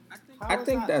I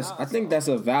think that's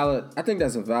a valid.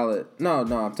 No, I'm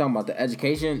talking about the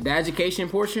education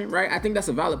portion, right? I think that's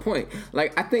a valid point.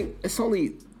 Like, I think it's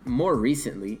only more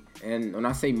recently, and when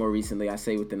I say more recently, I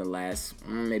say within the last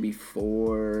maybe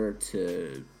 4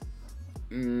 to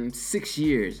 6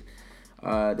 years,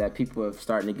 that people have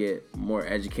starting to get more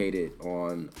educated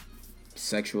on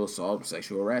sexual assault,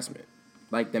 sexual harassment.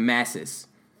 Like the masses.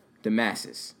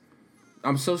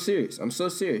 I'm so serious.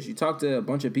 You talk to a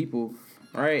bunch of people,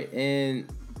 all right,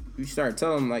 and you start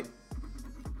telling them, like,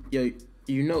 yo,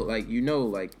 you know,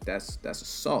 that's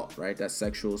assault, right? That's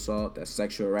sexual assault. That's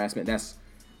sexual harassment.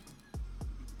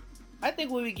 I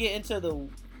think when we get into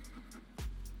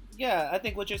I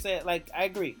think what you're saying, like, I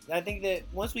agree. I think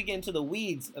that once we get into the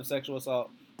weeds of sexual assault,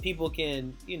 people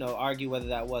can, you know, argue whether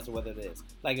that was or whether it is.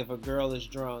 Like, if a girl is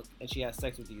drunk and she has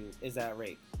sex with you, is that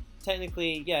rape?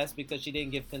 Technically, yes, because she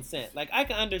didn't give consent. Like, I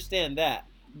can understand that,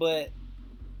 but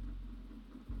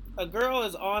a girl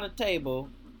is on a table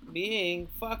being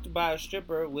fucked by a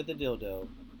stripper with a dildo.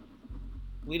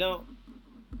 No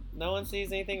one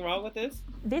sees anything wrong with this?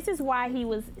 this is why he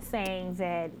was saying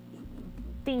that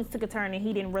things took a turn and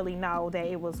he didn't really know that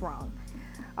it was wrong.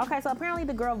 Okay, so apparently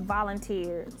the girl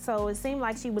volunteered. So it seemed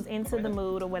like she was into the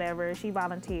mood or whatever. She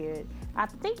volunteered. I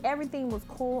think everything was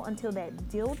cool until that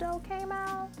dildo came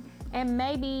out. And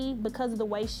maybe because of the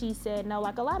way she said no,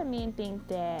 like a lot of men think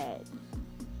that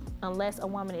unless a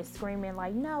woman is screaming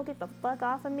like, no, get the fuck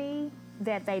off of me,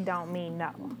 that they don't mean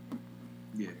no.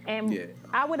 Yeah. And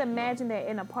I would imagine that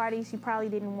in a party, she probably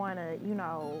didn't want to,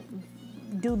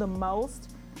 do the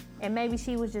most. And maybe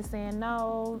she was just saying,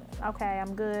 no, okay,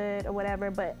 I'm good or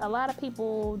whatever. But a lot of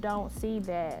people don't see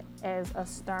that as a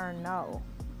stern no.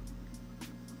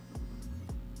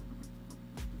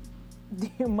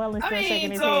 Mullen's still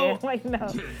shaking his head. Like, no.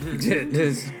 So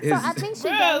I think she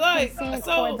gave consent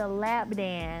for the lap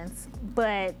dance,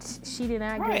 but she did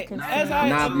not give consent.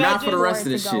 Not for the rest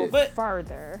of the shit. But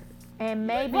further. And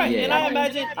maybe, and I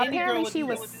imagine apparently she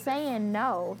was saying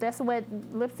no. That's what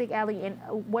Lipstick Alley, and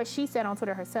what she said on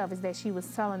Twitter herself is that she was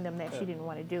telling them that she didn't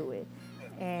want to do it.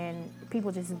 And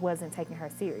people just wasn't taking her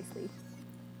seriously.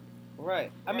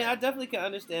 Right. I mean, I definitely can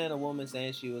understand a woman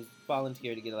saying she was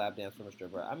volunteered to get a lap dance from a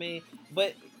stripper. I mean,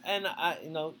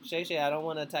 Shay, I don't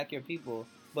want to attack your people,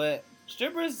 but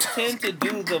strippers tend to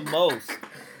do the most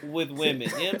with women.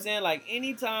 You know what I'm saying? Like,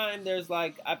 anytime there's,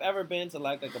 like, I've ever been to,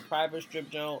 like a private strip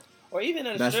joint, or even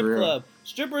at a strip club,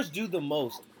 strippers do the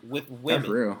most with women. That's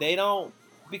real. They don't,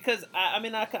 because, I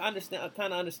can understand, I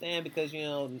kind of understand because,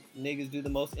 niggas do the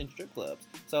most in strip clubs.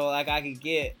 So, like, I could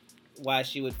get why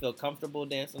she would feel comfortable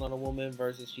dancing on a woman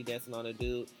versus she dancing on a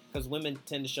dude. Because women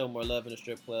tend to show more love in a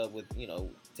strip club with,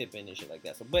 tipping and shit like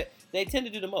that. So, but they tend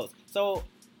to do the most. So,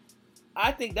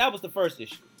 I think that was the first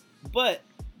issue. But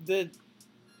the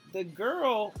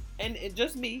girl, and it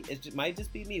might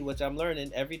just be me, which I'm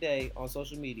learning every day on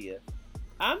social media.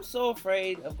 I'm so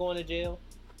afraid of going to jail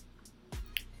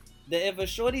that if a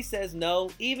shorty says no,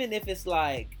 even if it's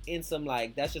like in some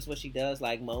like that's just what she does,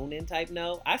 like moaning type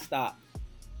no, I stop.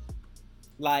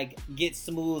 Like, get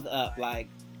smooth up. Like,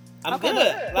 I'm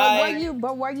good.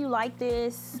 But were you like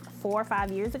this 4 or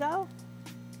 5 years ago?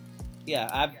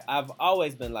 Yeah, I've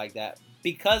always been like that.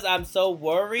 because I'm so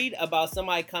worried about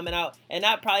somebody coming out, and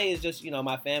that probably is just,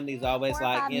 my family's always 4 or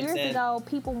like, 5 years ago,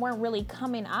 people weren't really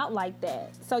coming out like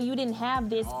that. So you didn't have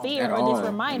this fear or this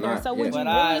reminder. So would you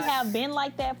really have been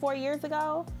like that 4 years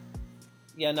ago?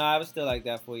 Yeah, no, I was still like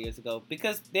that 4 years ago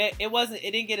because it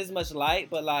didn't get as much light,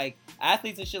 but like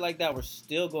athletes and shit like that were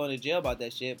still going to jail about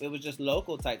that shit. It was just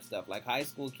local type stuff, like high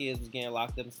school kids was getting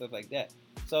locked up and stuff like that.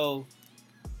 So,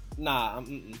 nah,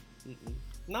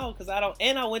 no, because I don't,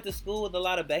 and I went to school with a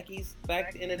lot of Beckys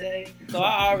back in the day, so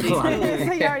I already knew.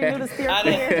 So you already knew the steer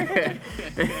clear.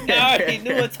 I already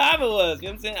knew what time it was. You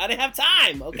know what I'm saying? I didn't have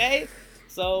time, okay?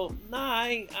 So, nah,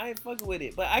 I ain't fucking with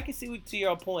it. But I can see to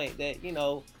your point that,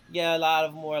 a lot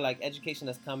of more like education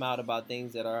has come out about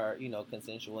things that are,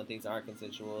 consensual and things that aren't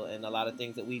consensual, and a lot of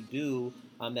things that we do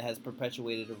that has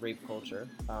perpetuated a rape culture.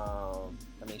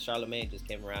 Charlemagne just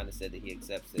came around and said that he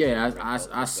accepts it. Yeah, I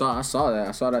saw that.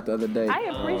 I saw that the other day. I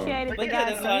appreciated the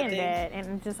guy saying that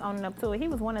and just owning up to it. He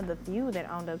was one of the few that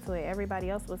owned up to it. Everybody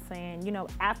else was saying,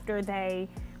 after they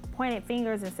pointed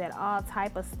fingers and said all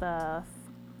type of stuff,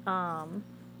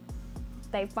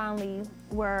 they finally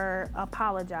were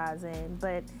apologizing.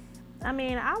 But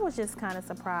I was just kind of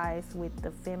surprised with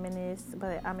the feminists.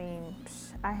 But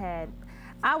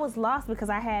I was lost because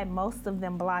I had most of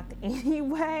them blocked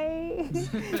anyway.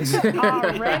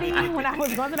 Already, when I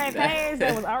was going to their page,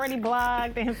 they was already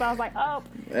blocked, and so I was like, "Oh,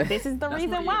 this is the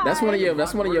reason why." That's one of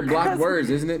your blocked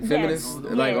words, isn't it? Feminists,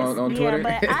 on Twitter.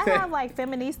 Yeah, but I have like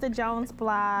Feminista Jones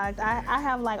blocked. I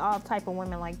have like all type of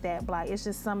women like that blocked. It's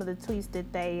just some of the tweets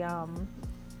that they, I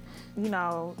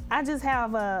just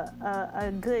have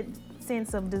a good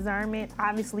sense of discernment,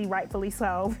 obviously rightfully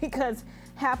so, because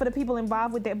half of the people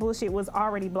involved with that bullshit was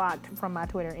already blocked from my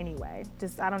Twitter anyway.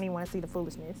 I don't even want to see the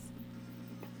foolishness.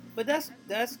 But that's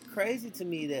crazy to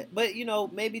me but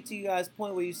maybe to you guys'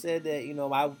 point where you said that,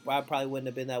 I probably wouldn't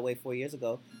have been that way 4 years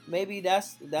ago. Maybe that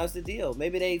was the deal.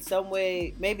 Maybe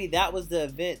maybe that was the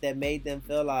event that made them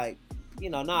feel like,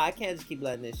 I can't just keep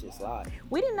letting this shit slide.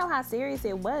 We didn't know how serious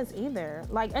it was either.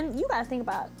 And you gotta think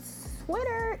about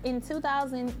Twitter in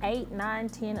 2008, 9,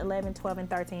 10, 11, 12, and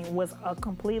 13 was a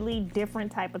completely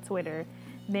different type of Twitter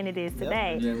than it is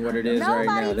today. Than what it is right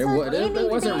now. There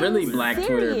wasn't really black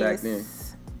Twitter back then.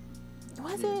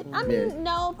 Was it?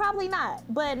 No, probably not.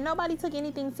 But nobody took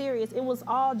anything serious. It was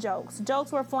all jokes.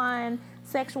 Jokes were flying,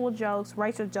 sexual jokes,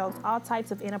 racial jokes, all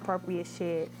types of inappropriate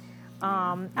shit.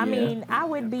 I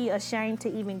would be ashamed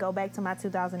to even go back to my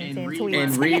 2010 tweets.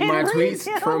 And read my tweets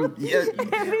from... you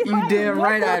damn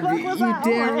right I'd be. You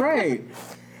damn right.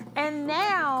 And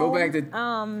now... Go back to...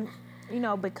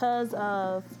 because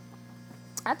of...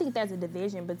 I think there's a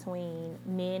division between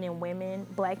men and women,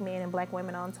 black men and black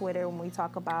women on Twitter when we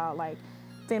talk about, like,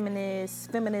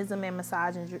 feminism and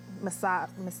misogyny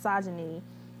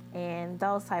and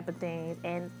those type of things.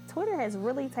 And Twitter has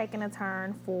really taken a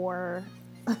turn for...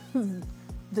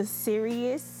 the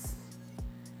serious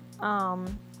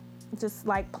just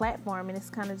like platform, and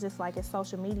it's kind of just like it's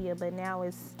social media, but now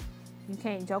you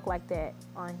can't joke like that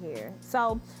on here.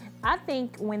 So I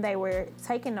think when they were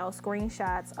taking those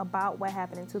screenshots about what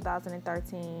happened in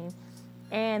 2013,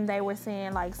 and they were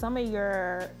saying like some of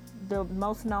the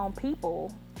most known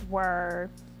people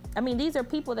were, these are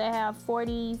people that have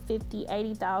 40, 50,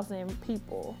 80,000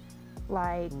 people,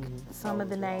 like some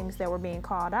of the names that were being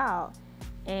called out.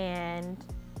 And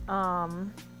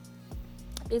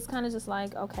it's kind of just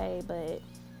like, okay, but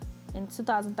in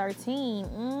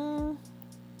 2013,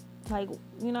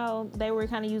 they were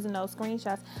kind of using those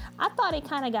screenshots. I thought it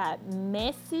kind of got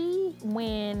messy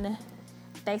when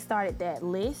they started that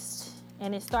list,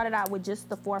 and it started out with just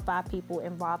the 4 or 5 people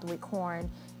involved with Korn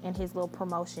and his little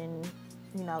promotion,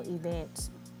 event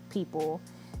people.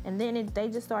 And then they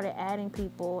just started adding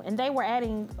people, and they were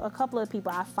adding a couple of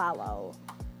people I follow.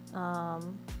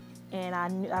 And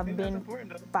I've been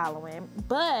following.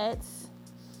 But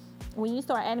when you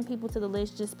start adding people to the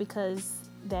list just because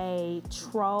they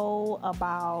troll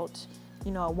about,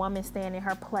 a woman staying in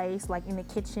her place, like in the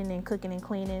kitchen and cooking and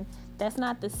cleaning, that's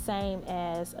not the same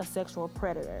as a sexual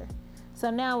predator. So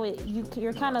now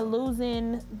you're kind of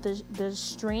losing the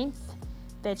strength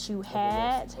that you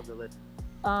had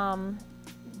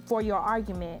for your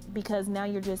argument, because now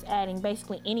you're just adding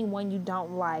basically anyone you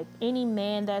don't like, any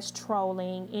man that's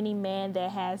trolling, any man that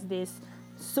has this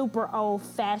super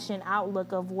old-fashioned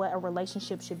outlook of what a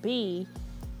relationship should be.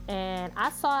 And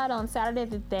I saw it on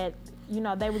Saturday that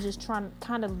they were just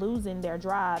kind of losing their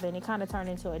drive, and it kind of turned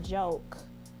into a joke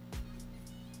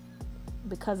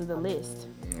because of the list.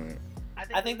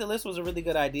 I think the list was a really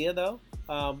good idea, though.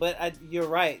 But you're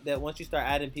right that once you start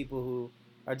adding people who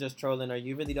are just trolling, or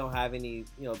you really don't have any,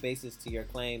 basis to your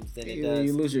claims, then it does.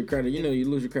 You lose your credit. You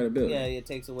lose your credibility. Yeah, it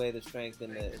takes away the strength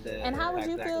and the. And how would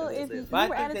you feel if you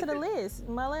were added to the list,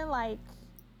 Mullen? Like,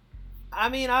 I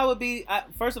mean, I would be.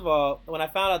 First of all, when I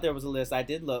found out there was a list, I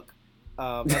did look.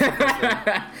 Because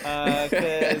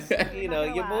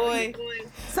your boy.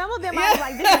 Some of them I was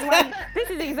like, this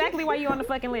is exactly why you're on the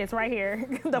fucking list right here.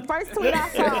 The first tweet I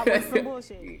saw was some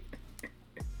bullshit.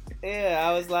 Yeah,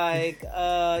 I was like,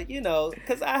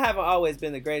 because I haven't always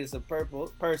been the greatest of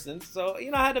persons, so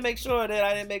I had to make sure that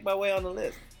I didn't make my way on the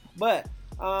list. But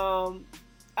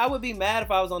I would be mad if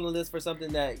I was on the list for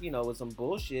something that was some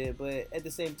bullshit. But at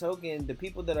the same token, the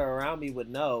people that are around me would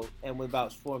know and would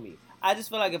vouch for me. I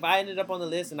just feel like if I ended up on the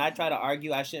list and I try to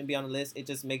argue I shouldn't be on the list, it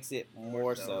just makes it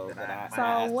more so that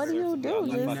I what do you do?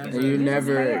 You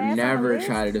never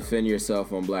try to defend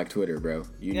yourself on Black Twitter, bro.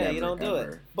 You don't do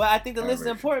it. But I think the list is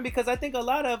important because I think a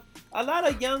lot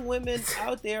of young women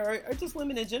out there, or just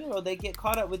women in general, they get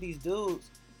caught up with these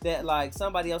dudes that like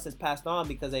somebody else has passed on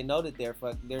because they know that they're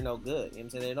no good. You know what I'm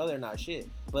saying? They know they're not shit.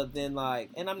 But then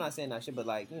and I'm not saying not shit, but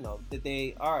that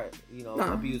they are,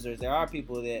 abusers. There are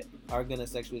people that are gonna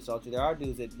sexually assault you. There are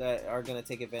dudes that are gonna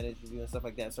take advantage of you and stuff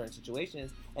like that in certain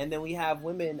situations. And then we have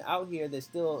women out here that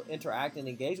still interact and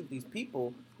engage with these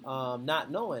people,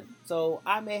 not knowing. So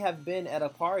I may have been at a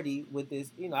party with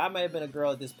this, I may have been a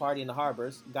girl at this party in the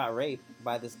Harbors, got raped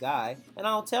by this guy, and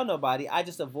I don't tell nobody. I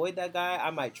just avoid that guy.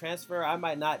 I might transfer. I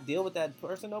might not deal with that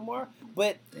person no more.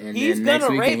 But he's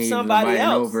gonna rape somebody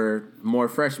else. Over more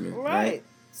freshmen, right?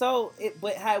 So,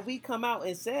 but had we come out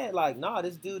and said like, nah,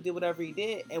 this dude did whatever he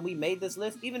did, and we made this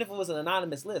list, even if it was an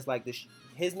anonymous list, like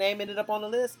his name ended up on the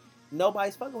list,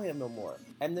 nobody's fucking with him no more.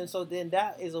 And then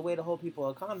that is a way to hold people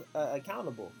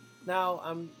accountable.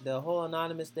 Now, the whole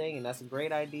anonymous thing, and that's a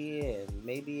great idea, and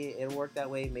maybe it'll work that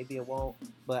way, maybe it won't.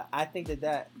 But I think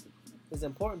that is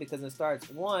important because it starts,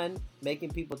 one,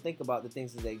 making people think about the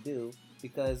things that they do.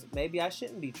 Because maybe I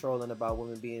shouldn't be trolling about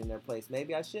women being in their place.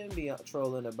 Maybe I shouldn't be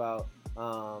trolling about,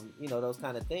 those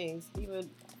kind of things. Even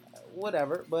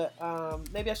whatever. But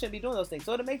maybe I shouldn't be doing those things.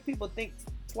 So to make people think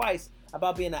twice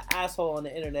about being an asshole on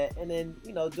the internet and then,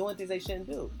 doing things they shouldn't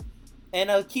do.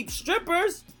 And keep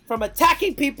strippers from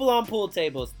attacking people on pool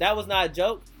tables. That was not a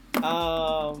joke.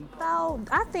 So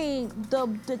I think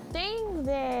the thing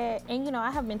that, and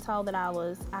I have been told that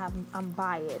I'm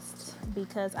biased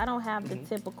because I don't have the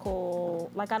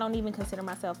typical, like I don't even consider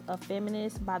myself a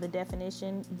feminist by the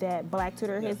definition that Black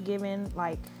Twitter has given,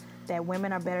 like that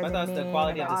women are better than men and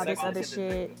all this other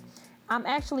shit. I'm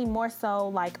actually more so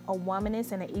like a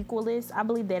womanist and an equalist. I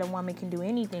believe that a woman can do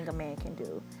anything a man can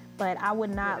do. But I would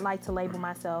not like to label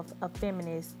myself a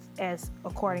feminist as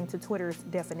according to Twitter's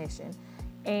definition.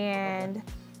 And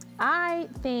I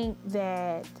think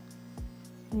that,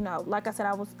 like I said,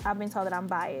 I've been told that I'm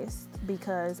biased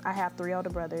because I have 3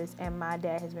 older brothers and my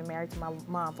dad has been married to my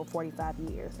mom for 45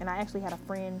 years. And I actually had a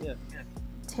friend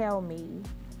tell me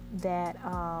that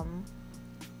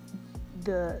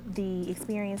the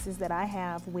experiences that I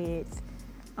have with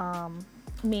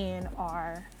men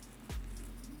are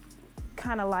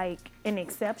kind of like an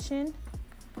exception.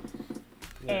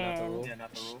 Not the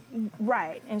rule.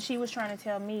 Right. And she was trying to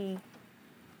tell me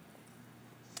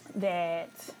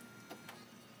that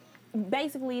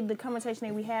basically the conversation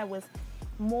that we had was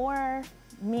more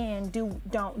men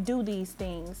don't do these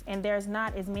things, and there's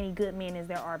not as many good men as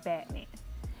there are bad men.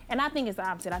 And I think it's the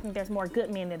opposite. I think there's more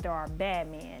good men than there are bad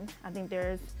men. I think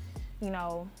there's,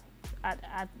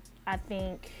 I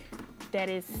think that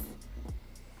is,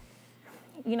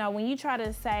 when you try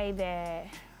to say that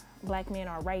Black men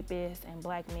are rapists and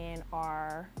Black men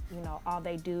are, all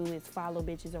they do is follow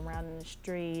bitches around in the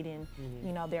street and,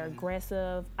 they're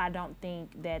aggressive. I don't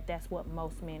think that that's what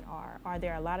most men are. Are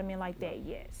there a lot of men like that?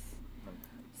 Yes.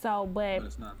 So, but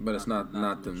it's not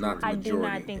the majority. I do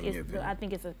not think I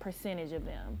think it's a percentage of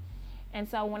them. And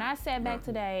so when I sat back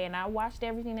today and I watched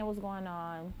everything that was going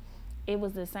on, it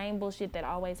was the same bullshit that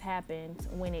always happens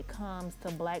when it comes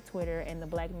to Black Twitter and the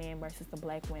Black men versus the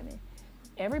Black women.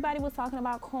 Everybody was talking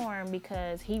about Corn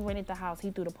because he rented the house,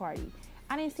 he threw the party.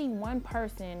 I didn't see one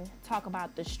person talk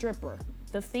about the stripper,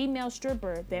 the female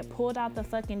stripper that pulled out the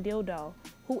fucking dildo,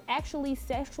 who actually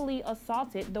sexually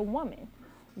assaulted the woman.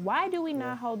 Why do we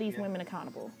not hold these women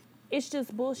accountable? It's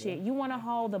just bullshit. You want to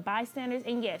hold the bystanders,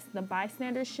 and yes, the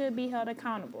bystanders should be held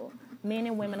accountable, men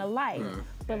and women alike.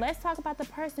 But let's talk about the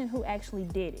person who actually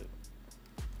did it.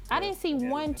 I didn't see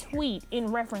one tweet in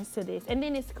reference to this. And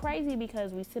then it's crazy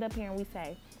because we sit up here and we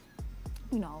say,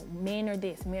 men are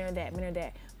this, men are that, men are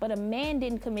that. But a man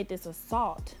didn't commit this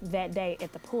assault that day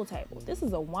at the pool table. This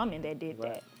is a woman that did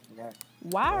that.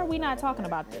 Why are we not talking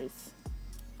about this?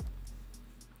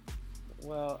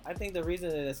 Well, I think the reason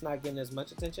that it's not getting as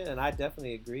much attention, and I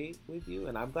definitely agree with you,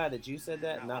 and I'm glad that you said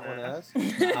that, not one of us.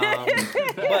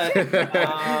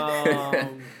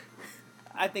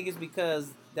 I think it's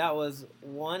because that was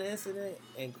one incident,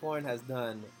 and Korn has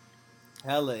done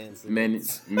hella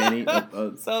incidents. Many.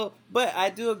 So, but I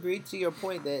do agree to your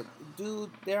point that, dude,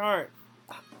 there aren't.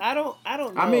 I don't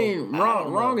know. I mean,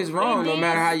 wrong is wrong, no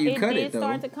matter how you cut it. It did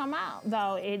start to come out,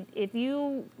 though. If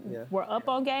you were up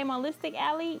on game on Lipstick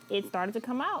Alley, it started to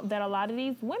come out that a lot of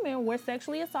these women were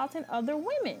sexually assaulting other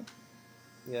women.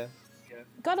 Yeah.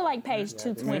 Go to like page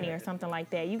 220 or something like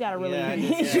that. You gotta really,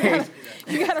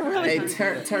 you gotta Hey, really.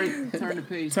 turn to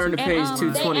page. Turn to page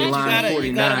 220, line 49.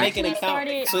 You gotta make an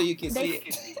account so you can see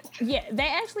it. Yeah, they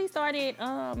actually started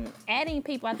adding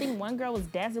people. I think one girl was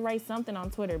Desiree something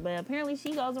on Twitter, but apparently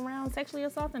she goes around sexually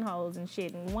assaulting hoes and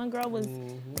shit. And one girl was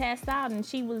passed out, and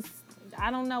she was,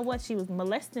 I don't know what, she was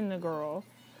molesting the girl.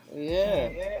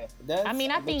 Yeah. I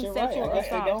mean, I think sexual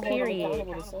assault, period.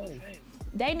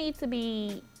 They need to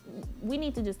be. We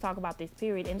need to just talk about this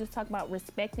period and just talk about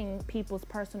respecting people's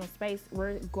personal space,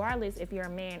 regardless if you're a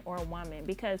man or a woman.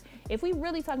 Because if we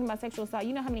really talking about sexual assault,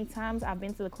 you know how many times I've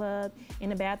been to the club in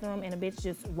the bathroom and a bitch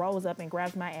just rolls up and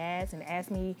grabs my ass and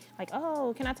asks me like,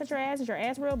 "Oh, can I touch your ass? Is your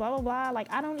ass real?" Blah blah blah. Like,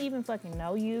 I don't even fucking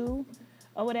know you,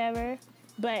 or whatever.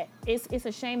 But it's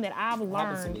a shame that I've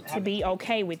learned to be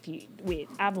okay with you.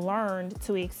 I've learned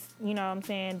to, you know what I'm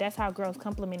saying? That's how girls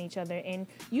compliment each other. And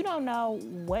you don't know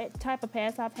what type of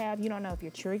past I've had. You don't know if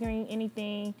you're triggering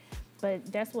anything.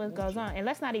 But that's what goes on. And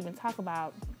let's not even talk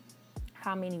about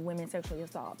how many women sexually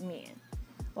assault men.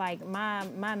 Like,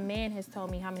 my man has told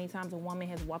me how many times a woman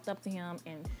has walked up to him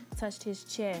and touched his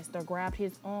chest or grabbed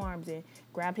his arms and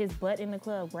grabbed his butt in the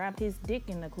club, grabbed his dick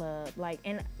in the club. Like,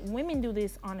 and women do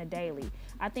this on a daily.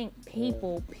 I think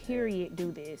people, period, do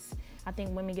this. I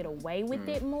think women get away with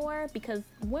it more because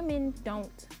women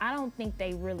I don't think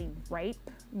they really rape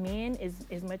men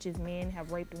as much as men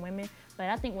have raped women. But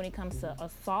I think when it comes to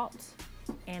assault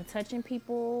and touching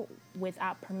people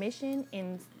without permission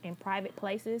in private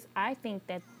places, I think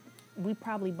that we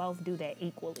probably both do that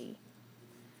equally.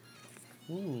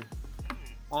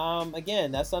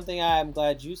 Again, that's something I'm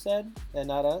glad you said and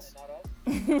not us.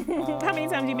 How many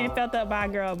times you been felt up by a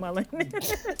girl, Mullen?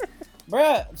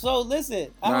 Bruh, so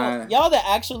listen, y'all that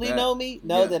actually know me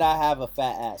know that I have a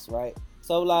fat ass, right?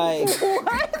 So, like,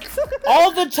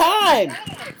 all the time,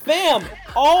 fam,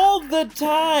 all the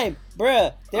time,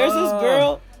 bruh. There's this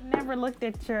girl. Never looked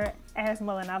at your ass,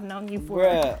 Mullen. I've known you for.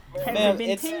 Bruh, fam,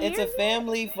 it's a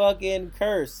family fucking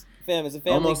curse, fam. It's a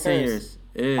family almost curse. 10 years.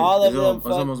 It is. All of them. It's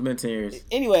almost been 10 years.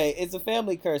 Anyway, it's a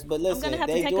family curse. But listen, I'm gonna have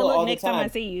to they take do a it all look the next time I time.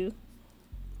 see you.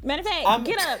 Matter of fact,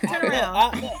 get up, turn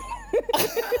around.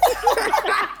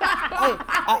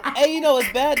 Hey, you know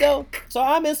what's bad though? So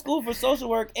I'm in school for social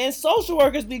work, and social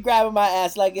workers be grabbing my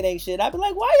ass like it ain't shit. I be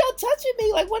like, why y'all touching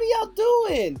me? Like, what are y'all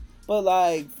doing? But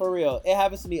like, for real, it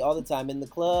happens to me all the time in the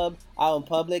club, out in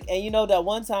public. And you know that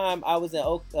one time I was in it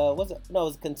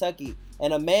was Kentucky,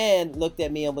 and a man looked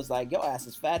at me and was like, your ass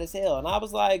is fat as hell. And I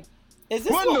was like, is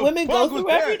this what women go through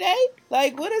every day?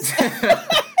 Like, what is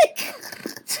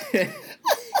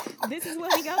This is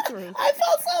what we go through.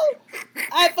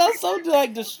 I felt so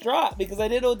like distraught because I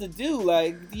didn't know what to do.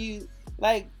 Like,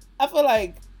 I feel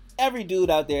like every dude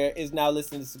out there is now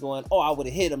listening to this going, oh, I would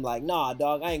have hit him. Like, nah,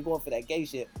 dog, I ain't going for that gay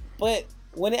shit. But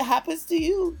when it happens to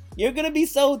you, you're gonna be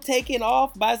so taken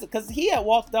off by, because he had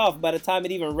walked off by the time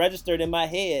it even registered in my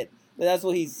head. That's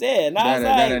what he said. And I was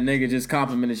like, that a nigga just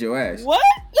complimented your ass. What?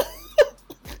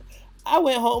 I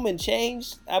went home and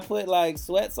changed. I put like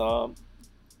sweats on.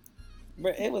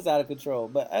 It was out of control.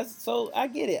 But so I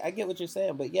get it. I get what you're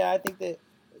saying. But yeah, I think that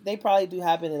they probably do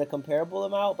happen in a comparable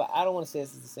amount, but I don't want to say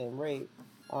it's the same rate.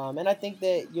 And I think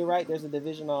that you're right. There's a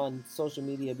division on social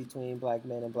media between black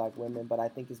men and black women, but I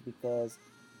think it's because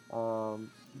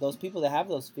those people that have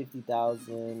those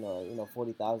 50,000 or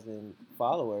 40,000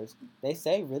 followers, they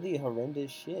say really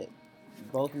horrendous shit,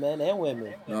 both men and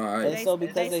women. And so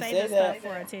because they say that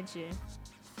for attention.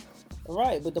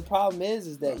 Right, but the problem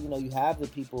is that you have the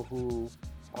people who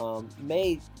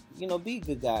may be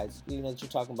good guys, that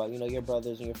you're talking about, your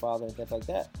brothers and your father and stuff like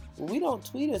that. Well, we don't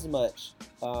tweet as much,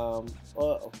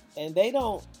 and they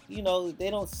don't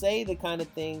say the kind of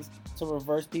things to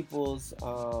reverse people's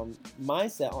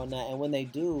mindset on that. And when they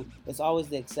do, it's always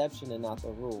the exception and not the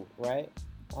rule, right?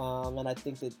 And I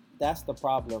think that's the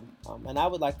problem. And I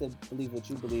would like to believe what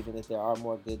you believe in, that there are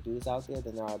more good dudes out there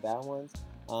than there are bad ones.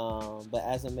 But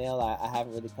as a male, I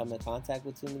haven't really come in contact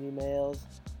with too many males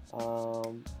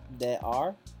that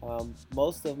are.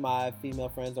 Most of my female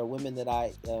friends or women that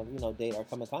I date or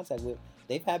come in contact with,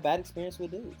 they've had bad experience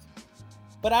with dudes.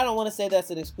 But I don't want to say that's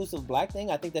an exclusive black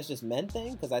thing. I think that's just men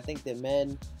thing, because I think that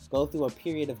men go through a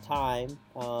period of time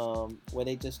where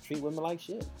they just treat women like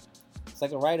shit. It's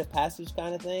like a rite of passage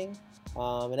kind of thing.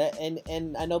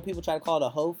 And I know people try to call it a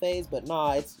hoe phase, but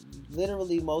nah, it's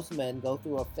literally most men go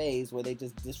through a phase where they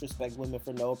just disrespect women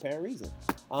for no apparent reason.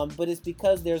 But it's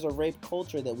because there's a rape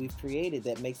culture that we've created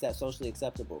that makes that socially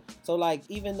acceptable. So like,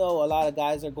 even though a lot of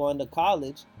guys are going to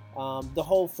college, the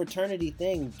whole fraternity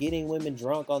thing, getting women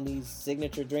drunk on these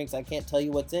signature drinks, I can't tell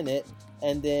you what's in it,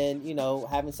 and then, you know,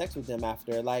 having sex with them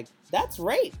after, like, that's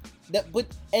rape.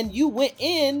 And you went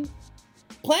in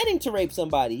planning to rape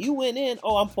somebody. You went in,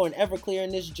 oh, I'm pouring Everclear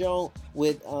in this joint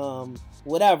with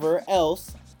whatever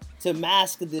else to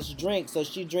mask this drink, so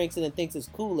she drinks it and thinks it's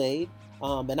Kool-Aid,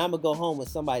 and I'm gonna go home with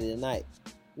somebody tonight.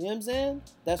 You know what I'm saying?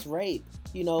 That's rape.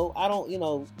 You know, I don't, you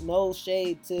know, no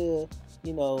shade to,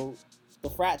 you know, the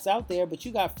frats out there, but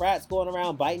you got frats going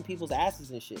around biting people's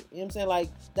asses and shit. You know what I'm saying? Like,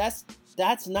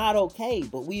 that's not okay.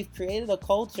 But we've created a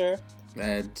culture.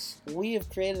 We have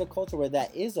created a culture where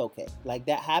that is okay. Like,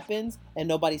 that happens and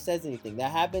nobody says anything.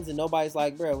 That happens and nobody's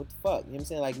like, bro, what the fuck? You know what I'm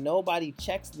saying? Like, nobody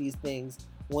checks these things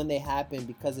when they happen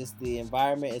because it's the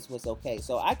environment, it's what's okay.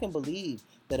 So I can believe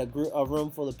that a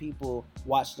room full of people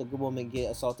watched a woman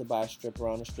get assaulted by a stripper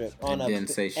on a strip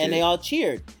and they all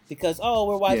cheered because, oh,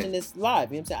 we're watching this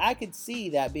live. You know what I'm saying? I could see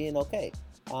that being okay.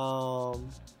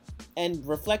 And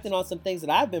reflecting on some things that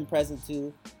I've been present to,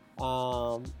 you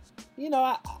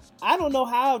know, I don't know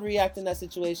how I'd react in that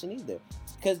situation either.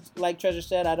 Because, like Treasure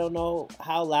said, I don't know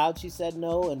how loud she said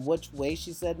no and which way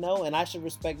she said no, and I should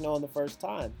respect no in the first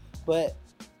time. But,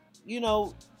 you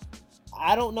know,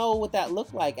 I don't know what that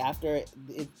looked like after it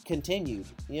continued.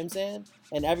 You know what I'm saying?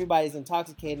 And everybody's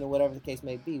intoxicated or whatever the case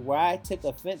may be. Where I took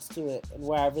offense to it and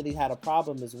where I really had a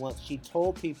problem is once she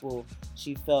told people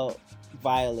she felt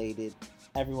violated,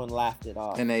 everyone laughed it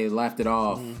off. And they laughed it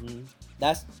off. Mm-hmm.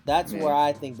 That's where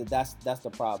I think that's the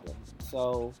problem.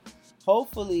 So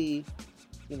hopefully,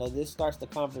 you know, this starts the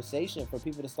conversation for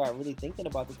people to start really thinking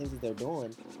about the things that they're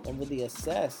doing and really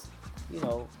assess, you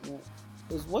know,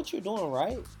 is what you're doing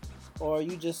right? Or are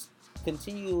you just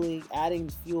continually adding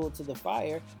fuel to the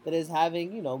fire that is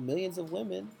having, you know, millions of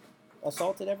women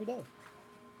assaulted every day?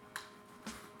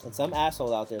 And some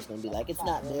asshole out there is going to be like, it's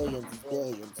not millions, it's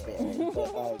billions, man.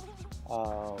 But like,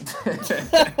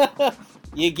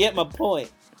 you get my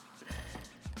point.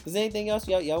 Is there anything else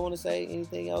y'all want to say?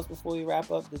 Anything else before we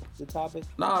wrap up the topic?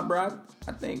 Nah, bro.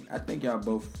 I think y'all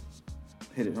both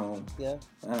hit it home. Yeah.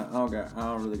 I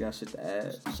don't really got shit to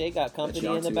add. Shay got company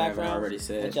in the background. Already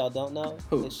said. That y'all don't know.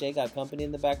 Who? That Shay got company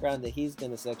in the background that he's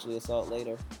gonna sexually assault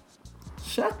later.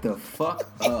 Shut the fuck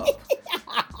up.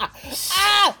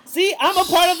 See, I'm a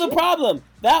part of the problem.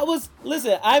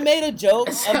 Listen, I made a joke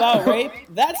about rape.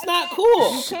 That's not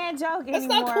cool. You can't joke That's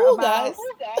anymore. not cool, about,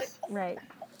 guys. Right.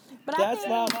 But That's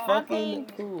not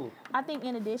fucking cool. I think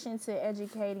in addition to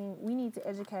educating, we need to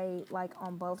educate like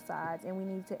on both sides, and we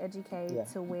need to educate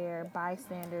to where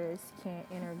bystanders can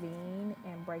intervene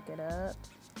and break it up.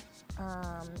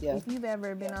 If you've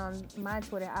ever been on my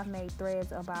Twitter, I've made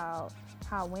threads about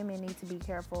how women need to be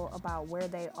careful about where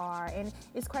they are. And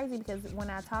it's crazy because when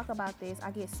I talk about this,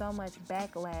 I get so much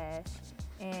backlash,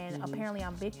 and apparently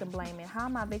I'm victim blaming. How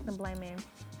am I victim blaming?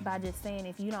 By just saying,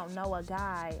 if you don't know a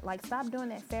guy, like, stop doing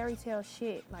that fairy tale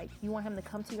shit. Like, you want him to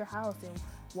come to your house and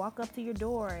walk up to your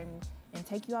door and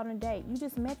take you out on a date. You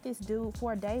just met this dude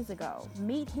 4 days ago.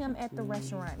 Meet him at the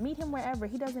restaurant. Meet him wherever.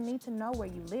 He doesn't need to know where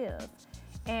you live.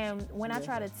 And when I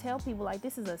try to tell people, like,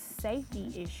 this is a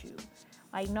safety issue,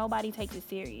 like, nobody takes it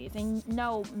serious. And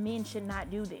no, men should not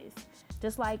do this.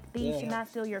 Just like thieves should not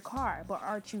steal your car. But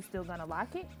aren't you still going to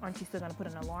lock it? Aren't you still going to put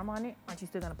an alarm on it? Aren't you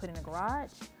still going to put it in the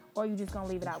garage? Or are you just going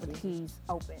to leave it out with the keys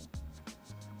open?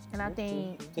 And I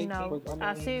think, you know,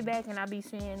 I sit back and I be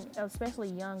seeing, especially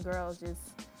young girls, just,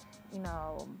 you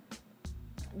know,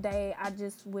 I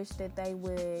just wish that they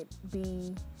would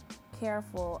be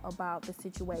careful about the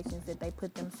situations that they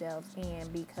put themselves in,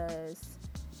 because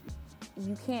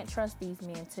you can't trust these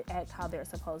men to act how they're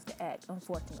supposed to act,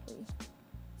 unfortunately.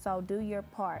 So do your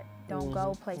part. Don't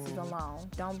go places alone.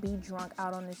 Don't be drunk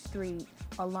out on the street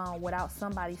alone without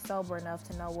somebody sober enough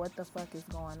to know what the fuck is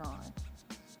going on.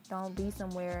 Don't be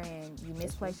somewhere and you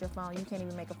misplace your phone. You can't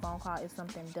even make a phone call if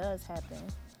something does happen.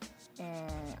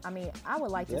 And I mean, I would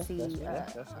like to see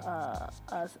a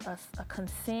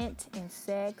consent in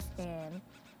sex and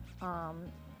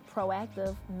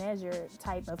proactive measure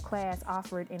type of class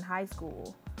offered in high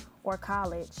school or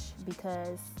college,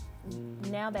 because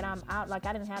now that I'm out, like,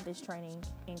 I didn't have this training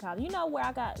in college. You know where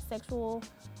I got sexual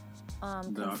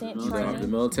consent the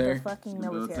training. military? The fucking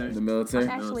military. The military? I'm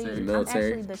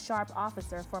actually the sharp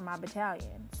officer for my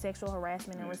battalion, sexual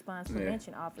harassment and response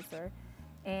prevention officer.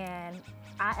 And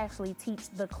I actually teach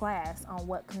the class on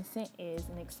what consent is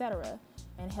and etc.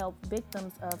 and help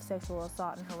victims of sexual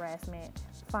assault and harassment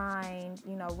find,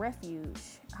 refuge,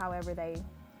 however they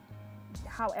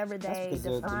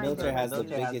define the military has the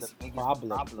biggest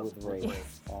problem with rape.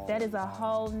 That is a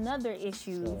whole nother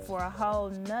issue for a whole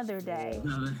nother day.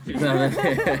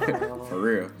 For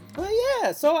real. But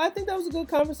yeah, so I think that was a good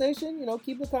conversation.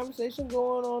 Keep the conversation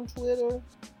going on Twitter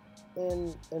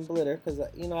and Blitter, because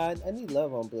I need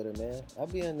love on Blitter, man. I'll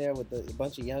be in there with a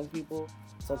bunch of young people.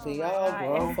 So can y'all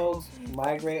grown folks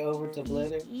migrate over to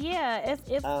Blitter? Yeah,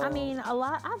 I mean a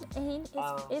lot.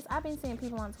 I've been seeing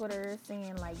people on Twitter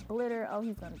saying like Blitter, oh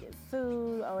he's gonna get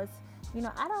sued. Oh it's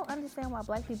I don't understand why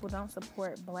black people don't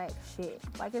support black shit.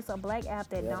 Like it's a black app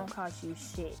that don't cost you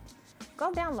shit.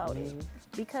 Go download it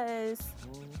because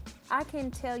I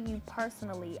can tell you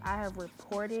personally, I have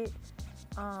reported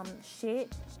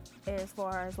shit. As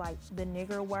far as like the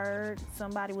nigger word,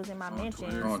 somebody was in my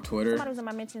mentions. On Twitter? Somebody was in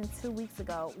my mentions 2 weeks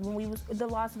ago when we was the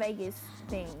Las Vegas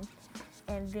thing.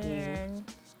 And then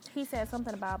he said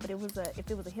something about, but if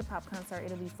it was a hip hop concert,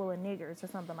 it'll be full of niggers or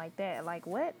something like that. Like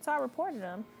what? So I reported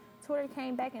him. Twitter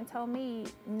came back and told me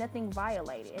nothing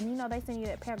violated. And they send you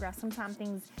that paragraph. Sometimes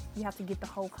things, you have to get the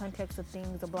whole context of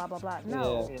things or blah, blah, blah.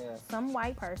 No. Yeah. Some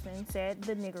white person said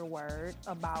the nigger word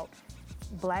about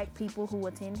black people who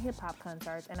attend hip-hop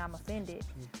concerts, and I'm offended.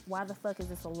 Why the fuck is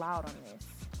this allowed on this?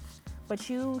 But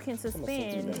you can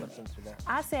suspend.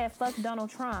 I said fuck Donald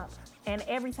Trump, and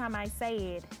every time I say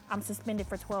it, I'm suspended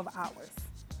for 12 hours.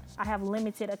 I have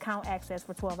limited account access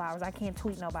for 12 hours. I can't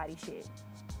tweet nobody shit.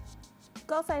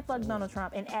 Go say fuck Donald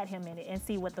Trump and add him in it and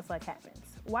see what the fuck happens.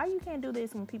 Why you can't do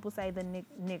this when people say the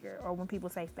nigger or when people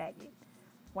say faggot?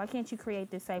 Why can't you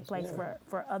create this safe place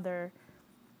for other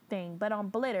thing? But on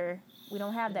Blitter, we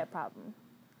don't have that problem.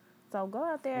 So go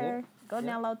out there,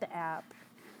 download the app,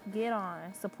 get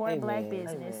on, support black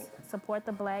business, support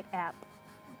the black app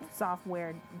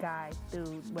software guy,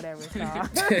 dude, whatever it's called.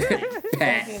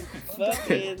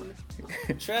 fucking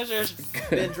Treasure's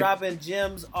been dropping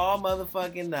gems all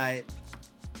motherfucking night.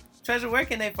 Treasure, where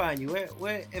can they find you?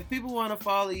 Where if people want to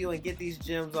follow you and get these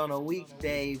gems on a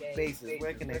weekday basis,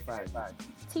 where can they find you?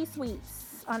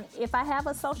 T-Sweets. If I have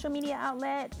a social media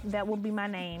outlet, that will be my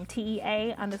name,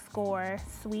 TEA_Sweets,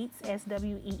 SWEETZ,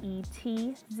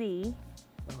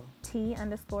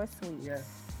 T_Sweets. Yes.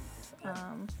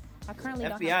 I currently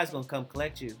don't FBI is gonna come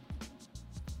collect you.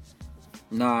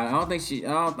 Nah, I don't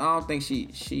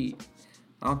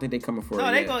think they coming for her.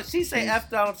 No, they gonna. She say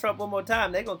F Donald Trump one more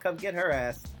time. They gonna come get her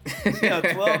ass.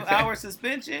 12-hour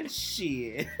suspension.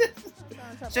 Shit.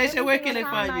 Shay, where can they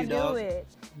find you, dog?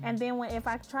 And then if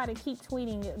I try to keep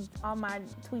tweeting, all my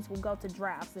tweets will go to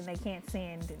drafts and they can't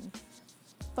send. And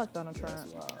fuck Donald Trump.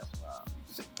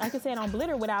 I can say it on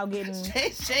Blitter without getting. I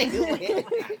can say it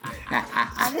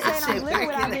on Blitter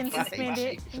without getting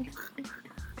suspended.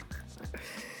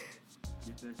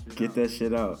 Get that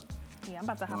shit out. Yeah, I'm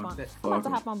about to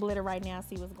hop on Blitter right now,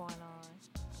 see what's going on.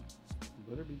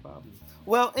 Blitter be popping.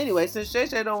 Well, anyway, since Shay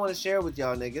don't want to share with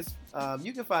y'all niggas,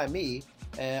 you can find me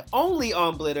only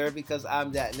on Blitter because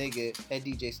I'm that nigga at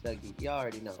DJ Snuggie. Y'all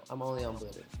already know. I'm only on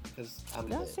Blitter because I'm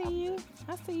lit.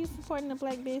 I see you supporting the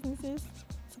black businesses,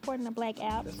 supporting the black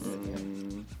apps.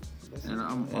 And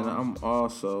I'm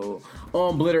also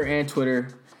on Blitter and Twitter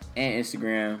and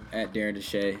Instagram at Darren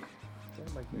Deshay.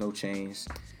 No change.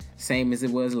 Same as it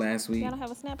was last week. Y'all don't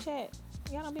have a Snapchat?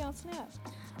 Y'all don't be on Snap?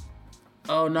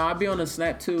 Oh, no, I'll be on the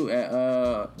Snap, too, at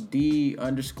D_Rain6.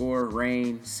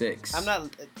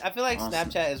 I feel like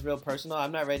Snapchat is real personal.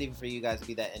 I'm not ready for you guys to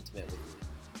be that intimate with me.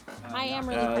 I am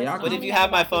really personal. But if you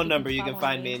have my phone number, you can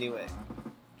find me anyway.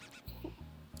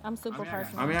 I'm super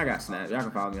personal. I got Snap. Y'all can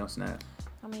follow me on Snap.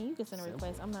 I mean, you can send a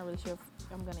request. I'm not really sure if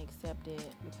I'm gonna accept it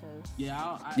because.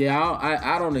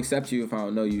 I don't accept you if I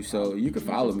don't know you, so you can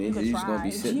follow me. You're just gonna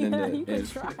be sitting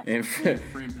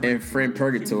in friend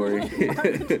purgatory.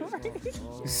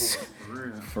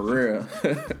 For real.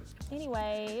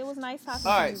 Anyway, it was nice talking to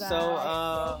you guys.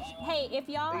 So hey, if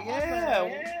y'all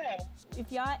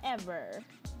ever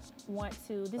want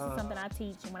to, this is something I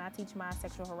teach when I teach my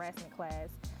sexual harassment class.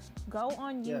 Go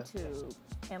on YouTube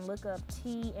and look up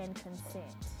Tea and Consent.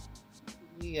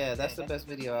 Yeah, that's the best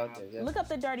video out there. Yeah. Look up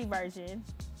the dirty version,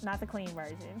 not the clean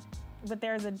version. But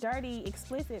there's a dirty,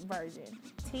 explicit version,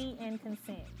 Tea and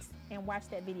Consent, and watch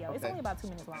that video. Okay. It's only about 2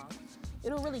 minutes long.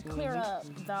 It'll really clear up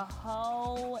the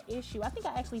whole issue. I think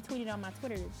I actually tweeted on my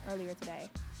Twitter earlier today.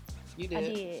 You did. I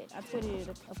did. I tweeted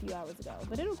it a few hours ago.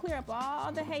 But it'll clear up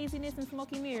all the haziness and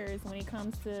smoky mirrors when it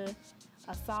comes to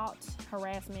assault,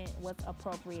 harassment, what's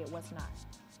appropriate, what's not.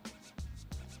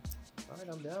 All right,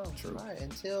 I'm down. True. All right,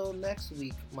 until next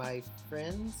week, my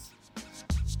friends.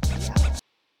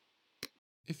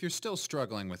 If you're still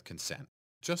struggling with consent,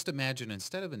 just imagine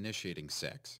instead of initiating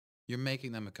sex, you're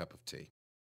making them a cup of tea.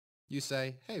 You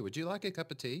say, hey, would you like a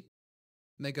cup of tea?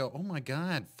 And they go, oh my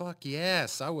God, fuck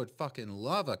yes, I would fucking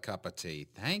love a cup of tea,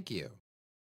 thank you.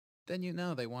 Then you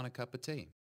know they want a cup of tea.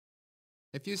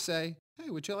 If you say, hey,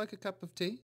 would you like a cup of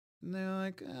tea? And they're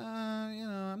like,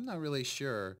 I'm not really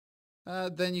sure.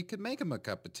 Then you could make them a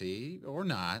cup of tea, or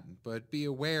not, but be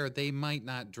aware they might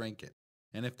not drink it.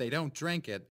 And if they don't drink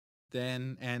it,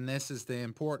 then, and this is the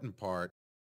important part,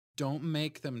 don't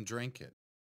make them drink it.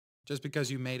 Just because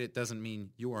you made it doesn't mean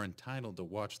you are entitled to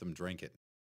watch them drink it.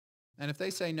 And if they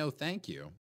say no thank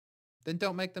you, then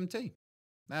don't make them tea.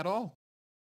 At all.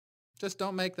 Just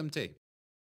don't make them tea.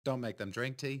 Don't make them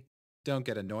drink tea. Don't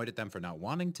get annoyed at them for not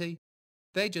wanting tea.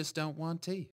 They just don't want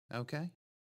tea, okay?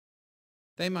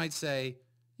 They might say,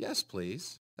 yes,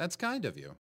 please. That's kind of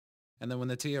you. And then when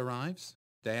the tea arrives,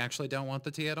 they actually don't want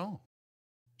the tea at all.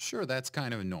 Sure, that's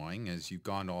kind of annoying as you've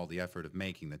gone to all the effort of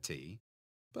making the tea,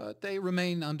 but they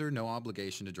remain under no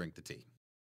obligation to drink the tea.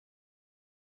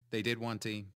 They did want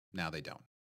tea, now they don't.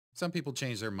 Some people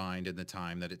change their mind in the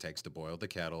time that it takes to boil the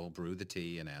kettle, brew the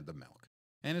tea, and add the milk.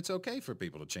 And it's okay for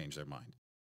people to change their mind.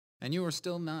 And you are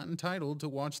still not entitled to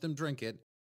watch them drink it.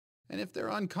 And if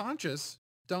they're unconscious,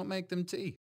 don't make them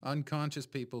tea. Unconscious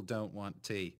people don't want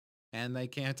tea. And they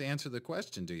can't answer the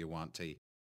question, do you want tea?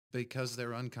 Because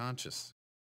they're unconscious.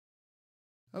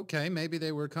 Okay, maybe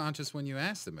they were conscious when you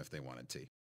asked them if they wanted tea.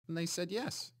 And they said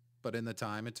yes. But in the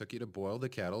time it took you to boil the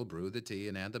kettle, brew the tea,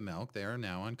 and add the milk, they are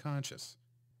now unconscious.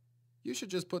 You should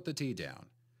just put the tea down.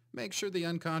 Make sure the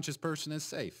unconscious person is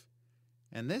safe.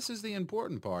 And this is the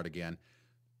important part again.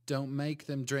 Don't make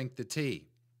them drink the tea.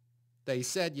 They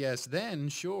said yes then,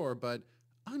 sure, but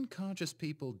unconscious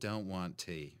people don't want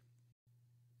tea.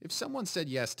 If someone said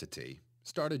yes to tea,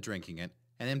 started drinking it,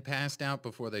 and then passed out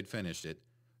before they'd finished it,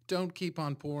 don't keep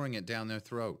on pouring it down their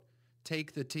throat.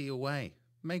 Take the tea away.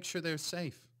 Make sure they're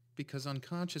safe, because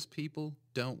unconscious people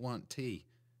don't want tea.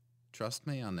 Trust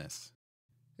me on this.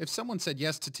 If someone said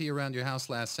yes to tea around your house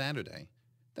last Saturday,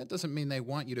 that doesn't mean they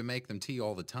want you to make them tea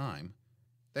all the time.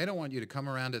 They don't want you to come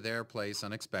around to their place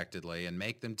unexpectedly and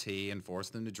make them tea and force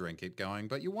them to drink it going,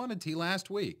 but you wanted tea last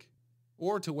week.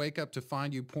 Or to wake up to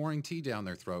find you pouring tea down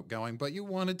their throat going, but you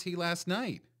wanted tea last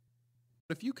night.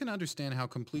 But if you can understand how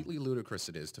completely ludicrous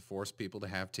it is to force people to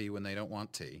have tea when they don't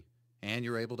want tea, and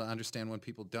you're able to understand when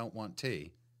people don't want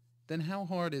tea, then how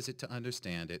hard is it to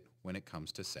understand it when it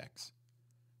comes to sex?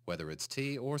 Whether it's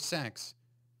tea or sex,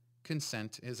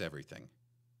 consent is everything.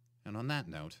 And on that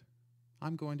note,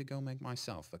 I'm going to go make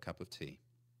myself a cup of tea.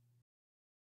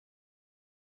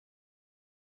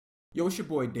 Yo, it's your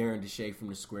boy Darren Deshay from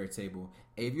The Square Table.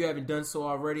 Hey, if you haven't done so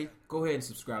already, go ahead and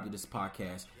subscribe to this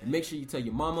podcast. And make sure you tell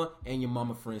your mama and your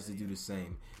mama friends to do the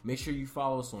same. Make sure you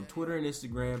follow us on Twitter and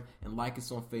Instagram and like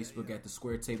us on Facebook at The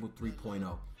Square Table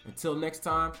 3.0. Until next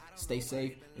time, stay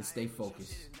safe and stay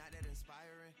focused.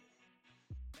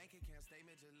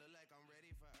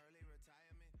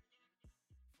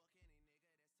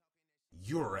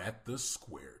 You're at The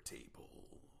Square Table.